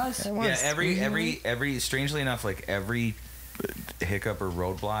 It really was. Yeah, every strangely enough, like every hiccup or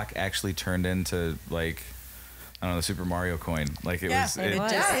roadblock actually turned into like, I don't know, the Super Mario coin. Like it was. It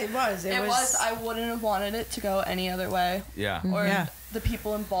was. It was. I wouldn't have wanted it to go any other way. Yeah. Or Yeah. the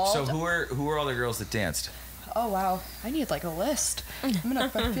people involved. So who are all the girls that danced? Oh wow, I need like a list. I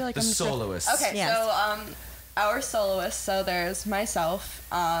feel like The I'm soloists. Okay, Yes. so our soloists. So there's myself.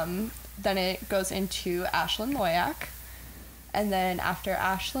 Then it goes into Ashlyn Loyak, and then after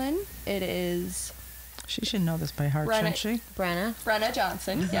Ashlyn, it is She should know this by heart, shouldn't she? Brenna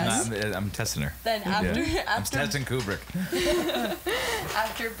Johnson. Yes. I'm testing her. Then after I'm after testing Kubrick.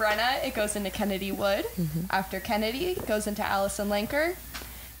 after Brenna, it goes into Kennedy Wood. After Kennedy, it goes into Allison Lanker,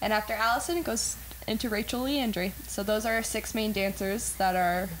 and after Allison, it goes into Rachel Leandry. So those are our 6 main dancers that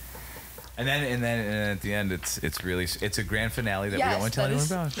are. And then at the end, it's a grand finale that we Yes, don't want to tell that anyone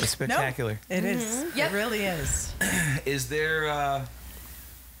is- about. It's spectacular. It is. Yep. It really is. Is there?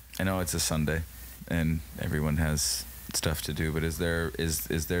 I know it's a Sunday, and everyone has stuff to do, but is there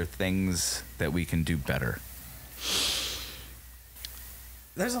things that we can do better?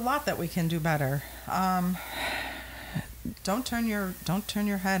 There's a lot that we can do better. Don't turn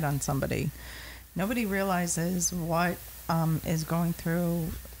your head on somebody. Nobody realizes what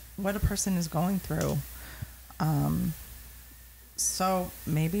what a person is going through. So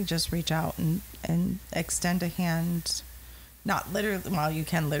maybe just reach out and extend a hand. Not literally, well, you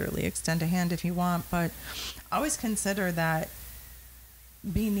can literally extend a hand if you want, but always consider that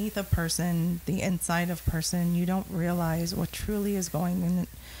beneath a person, the inside of person, you don't realize what truly is going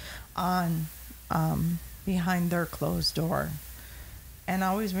on behind their closed door. And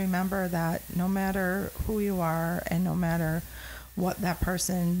always remember that no matter who you are and no matter what that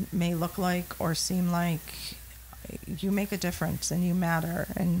person may look like or seem like, you make a difference and you matter.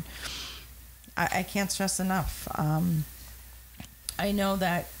 And I can't stress enough. I know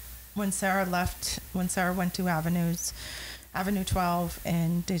that when Sarah went to Avenue 12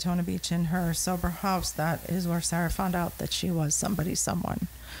 in Daytona Beach in her sober house, that is where Sarah found out that she was somebody's someone.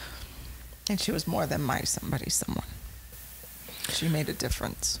 And she was more than my somebody's someone. She made a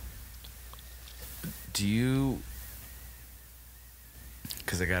difference. Do you...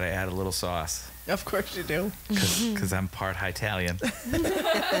 Because I got to add a little sauce. Of course you do. Because I'm part Italian.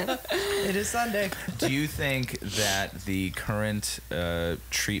 It is Sunday. Do you think that the current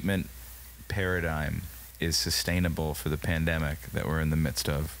treatment paradigm is sustainable for the pandemic that we're in the midst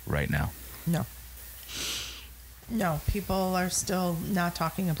of right now? No. No, people are still not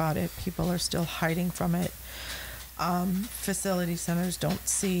talking about it. People are still hiding from it. Facility centers don't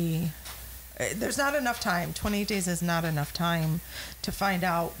see... There's not enough time. 28 days is not enough time to find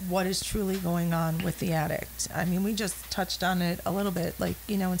out what is truly going on with the addict. I mean, we just touched on it a little bit, like,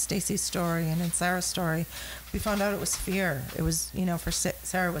 in Stacey's story and in Sarah's story. We found out it was fear. It was, for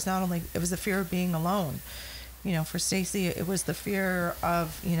Sarah, it was not only, it was the fear of being alone. For Stacey, it was the fear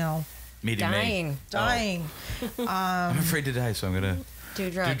of, Meeting dying. I'm afraid to die, so I'm going to do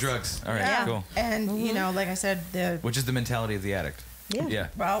drugs. All right, yeah. Cool. And, like I said, which is the mentality of the addict. Yeah.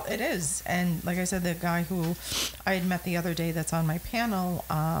 Well, it is. And like I said, the guy who I had met the other day that's on my panel,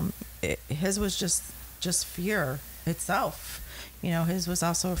 his was just fear itself. His was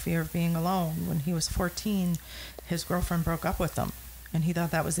also a fear of being alone. When he was 14, his girlfriend broke up with him, and he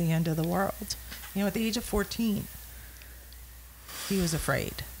thought that was the end of the world. At the age of 14, he was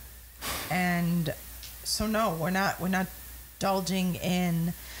afraid. And so, no, we're not indulging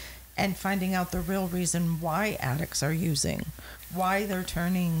in and finding out the real reason why addicts are using, why they're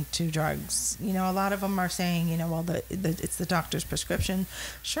turning to drugs. A lot of them are saying, well, it's the doctor's prescription.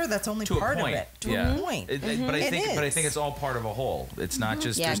 Sure, that's only part of it. To a point. But I think it's all part of a whole. It's not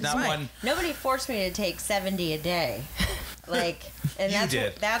just there's not one. Nobody forced me to take 70 a day. And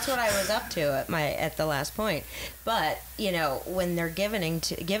that's what I was up to at the last point. But when they're giving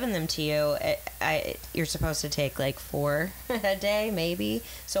them to you, you're supposed to take 4 a day, maybe.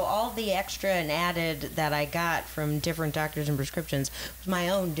 So all the extra and added that I got from different doctors and prescriptions was my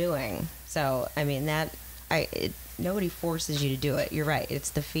own doing. So I mean nobody forces you to do it. You're right. It's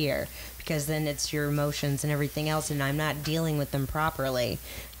the fear, because then it's your emotions and everything else, and I'm not dealing with them properly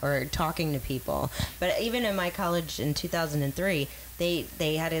or talking to people. But even in my college in 2003,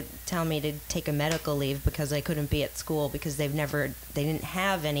 they had to tell me to take a medical leave because I couldn't be at school because they didn't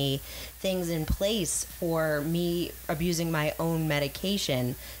have any things in place for me abusing my own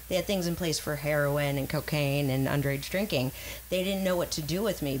medication. They had things in place for heroin and cocaine and underage drinking. They didn't know what to do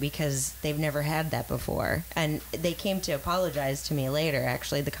with me because they've never had that before. And they came to apologize to me later.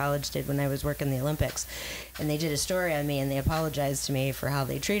 Actually, the college did when I was working the Olympics. And they did a story on me, and they apologized to me for how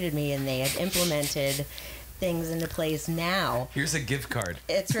they treated me, and they had implemented things into place now. Here's a gift card.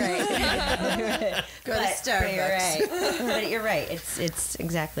 It's right. Go to Starbucks. But you're right. It's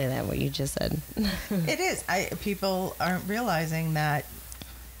exactly that what you just said. It is. People aren't realizing that.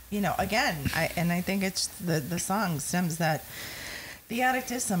 Again, I think it's the song stems that the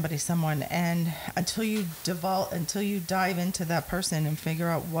addict is someone, and until you dive into that person and figure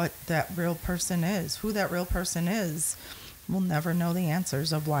out what that real person is, who that real person is, we'll never know the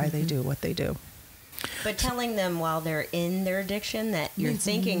answers of why they do what they do. But telling them while they're in their addiction that you're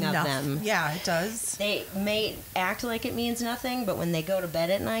thinking of them. Yeah, it does. They may act like it means nothing, but when they go to bed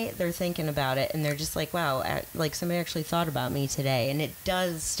at night, they're thinking about it, and they're just like, wow, somebody actually thought about me today. And it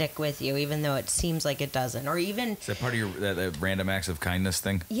does stick with you, even though it seems like it doesn't. Or even... Is that part of your that random acts of kindness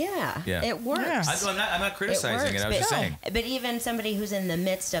thing? Yeah. It works. Yeah. I'm not criticizing it. I was just saying. But even somebody who's in the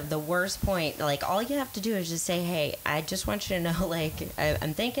midst of the worst point, all you have to do is just say, hey, I just want you to know,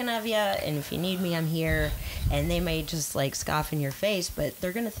 I'm thinking of you, and if you need me, I'm here. And they may just scoff in your face, but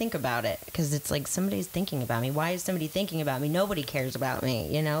they're gonna think about it, because it's somebody's thinking about me. Why is somebody thinking about me? Nobody cares about me,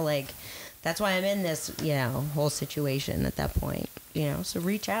 that's why I'm in this whole situation at that point, so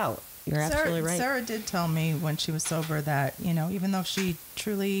reach out. You're absolutely right. Sarah did tell me when she was sober that even though she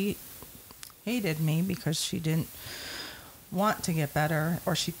truly hated me because she didn't want to get better,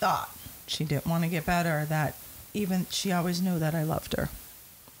 or she thought she didn't want to get better, that even she always knew that I loved her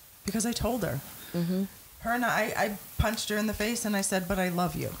because I told her. Mm-hmm. Her and I punched her in the face and I said, "But I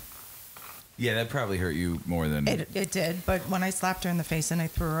love you." Yeah, that probably hurt you more than it did. But when I slapped her in the face and I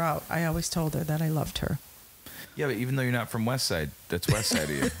threw her out, I always told her that I loved her. Yeah, but even though you're not from West Side, that's West Side of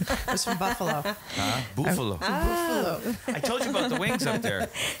you. I was from Buffalo. Huh? Buffalo. Buffalo. I told you about the wings up there.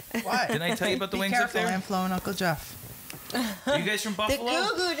 What? Didn't I tell you about the wings up there? I'm flowing Uncle Jeff. Are you guys from The Buffalo?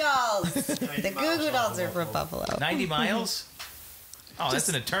 Goo Goo Dolls. The Goo Goo Dolls are from Buffalo. 90 miles? Oh, that's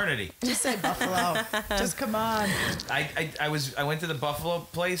an eternity. Just say Buffalo. Just come on. I went to the Buffalo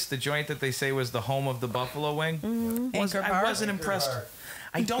place, the joint that they say was the home of the buffalo wing. Mm-hmm. Anchor Bar. I wasn't impressed.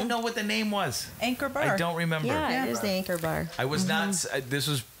 I don't know what the name was. Anchor Bar. I don't remember. Yeah, it is the Anchor Bar. I was not. This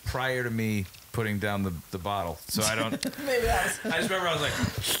was prior to me putting down the bottle, so I don't. Maybe that was. I just remember I was like,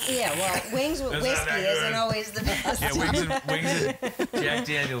 Yeah, well, wings with That's not whiskey that isn't good. always the best. yeah, wings and Jack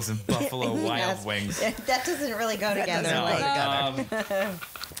Daniels and Buffalo Wild Yes. Wings. That doesn't really go together. doesn't go Like,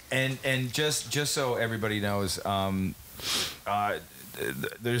 And just so everybody knows,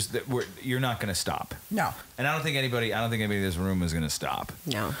 you're not going to stop. No. And I don't think anybody in this room is going to stop.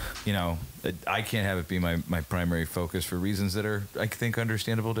 no. You know, I can't have it be my primary focus for reasons that are, I think,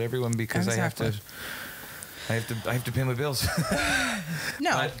 understandable to everyone because Exactly. I have to pay my bills.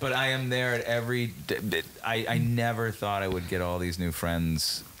 No. But I am there at every. I never thought I would get all these new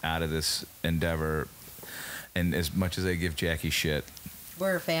friends out of this endeavor, and as much as I give Jackie shit,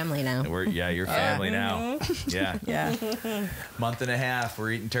 We're a family now. you're family now. Yeah. Yeah. Month and a half,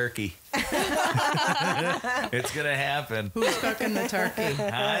 we're eating turkey. It's gonna happen. Who's cooking the turkey?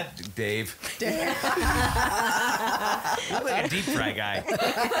 Huh? Dave. You look like a deep fry guy.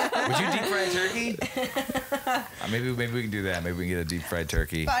 Would you deep fry turkey? Maybe we can do that. Maybe we can get a deep fried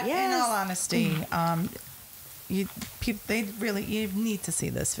turkey. But Yes. in all honesty, you need to see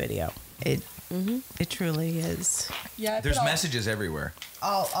this video. It truly is Yeah, There's messages everywhere.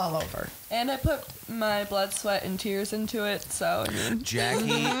 all over. And I put my blood, sweat, and tears into it, so I mean,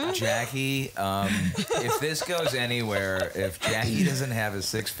 Jackie, if this goes anywhere, if Jackie doesn't have a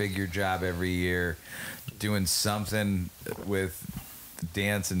 6-figure job every year doing something with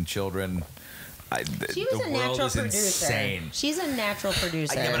dance and children, She was the a world natural is producer. insane. She's a natural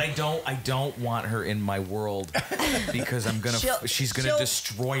producer. Yeah, but I don't want her in my world because she's gonna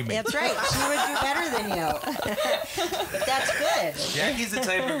destroy me. That's right. She would do better than you. But that's good. Jackie's the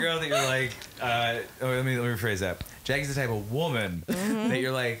type of girl that you're like, let me rephrase that. Jackie's the type of woman that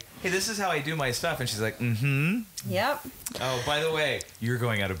you're like, hey, this is how I do my stuff. And she's like, mm-hmm. Yep. Oh, by the way, you're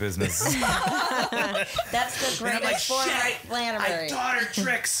going out of business. That's the And I'm like, greatest form shit, of I flannery. taught her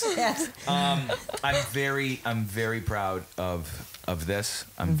tricks. Yes. I'm very proud of this.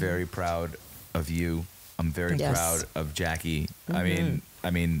 I'm very proud of you. I'm very Yes. proud of Jackie. I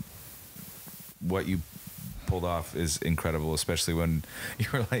mean, what you pulled off is incredible, especially when you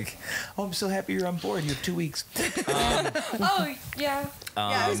were like, "Oh, I'm so happy you're on board. You have 2 weeks." oh yeah,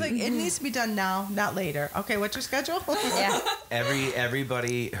 Yeah, I was like, it needs to be done now, not later. Okay, what's your schedule? Yeah.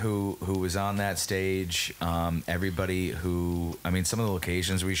 Everybody who was on that stage, everybody who, I mean, some of the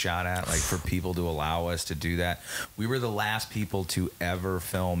locations we shot at, like for people to allow us to do that, we were the last people to ever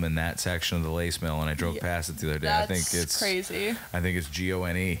film in that section of the lace mill, and I drove past it the other day. that's I think it's crazy. I think it's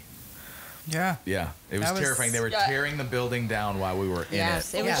GONE. Yeah. Yeah, it was That was- terrifying. They were Yeah. tearing the building down while we were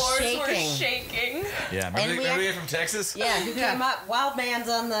Yes, in it it. was Floors shaking. were shaking. Yeah, And remember we the had- guy from Texas? Yeah, who came up? Wild man's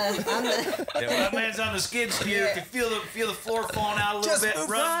on the Yeah, well, man's on the skid steer. If you feel the floor falling out a little Just bit,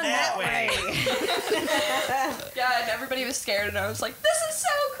 move run on that that way. Yeah, and everybody was scared, and I was like, "This is so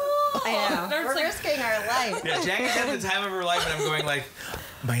cool!" I And I know. was We're like, risking our life. Yeah, Jackie's having the time of her life, and I'm going like,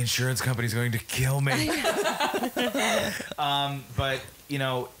 my insurance company's going to kill me. But you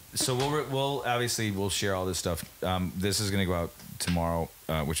know, so we'll obviously we'll share all this stuff. This is going to go out tomorrow,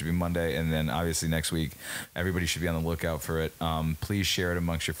 which would be Monday, and then obviously next week, everybody should be on the lookout for it. Please share it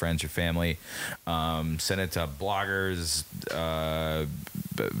amongst your friends, your family. Send it to bloggers,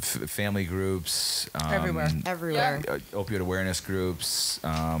 family groups, Everywhere. opioid awareness groups,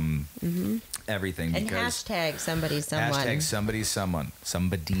 everything. And because hashtag somebody, someone. Hashtag somebody, someone.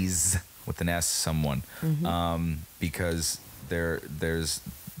 Somebody's with an S, someone. Because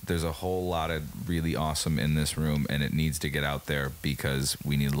there's a whole lot of really awesome in this room, and it needs to get out there because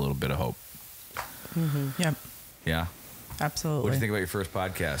we need a little bit of hope. Yep. Yeah? Absolutely. What do you think about your first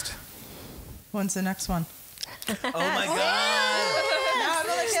podcast? When's the next one? Oh my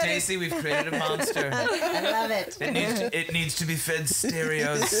God! Stacey, we've created a monster. I love it. It needs to be fed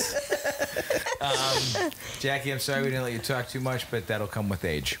stereos. Jackie, I'm sorry we didn't let you talk too much, but that'll come with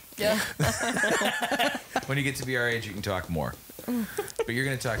age. "Yeah, When you get to be our age, you can talk more. But you're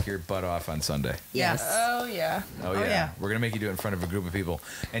going to talk your butt off on Sunday. Yes. Oh yeah. Oh yeah. We're going to make you do it in front of a group of people.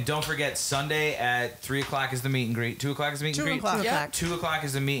 And don't forget, Sunday at 3 o'clock is the meet and greet. 2 o'clock is the meet and greet. 2 o'clock. Yeah. 2 o'clock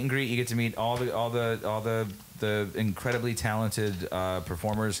is the meet and greet. You get to meet all the incredibly talented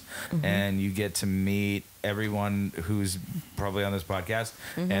performers, and you get to meet everyone who's probably on this podcast,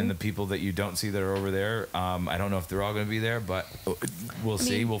 and the people that you don't see that are over there. I don't know if they're all going to be there, but we'll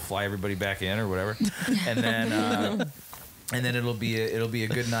see. We'll fly everybody back in or whatever, and then it'll be a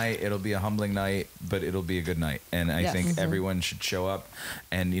good night. It'll be a humbling night, but it'll be a good night. And I think everyone should show up.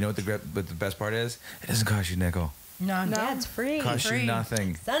 And you know what the best part is? It doesn't cost you a nickel. No. Yeah, it's free. Costs you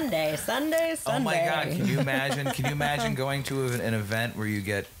nothing. Sunday. Oh my God! Can you imagine going to an event where you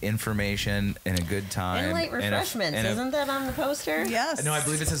get information and a good time And light refreshments. Isn't that on the poster? Yes. No, I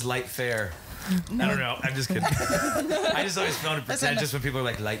believe it says light fare. I don't know. I'm just kidding. I just always found it pretentious when people are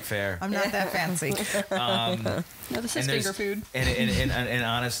like light fare. I'm not that fancy. No, this is finger food. And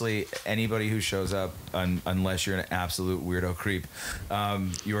honestly, anybody who shows up, unless you're an absolute weirdo creep,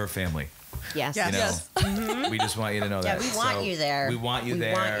 you're a family. Yes. You know, we just want you to know that. We want you there. We want you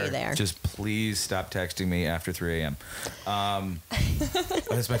there. Just please stop texting me after 3 a.m.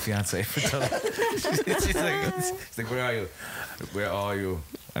 That's my fiance. She's like, where are you? Where are you?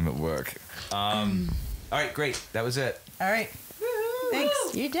 I'm at work. All right, great. That was it. All right.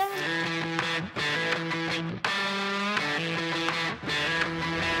 Thanks. You done.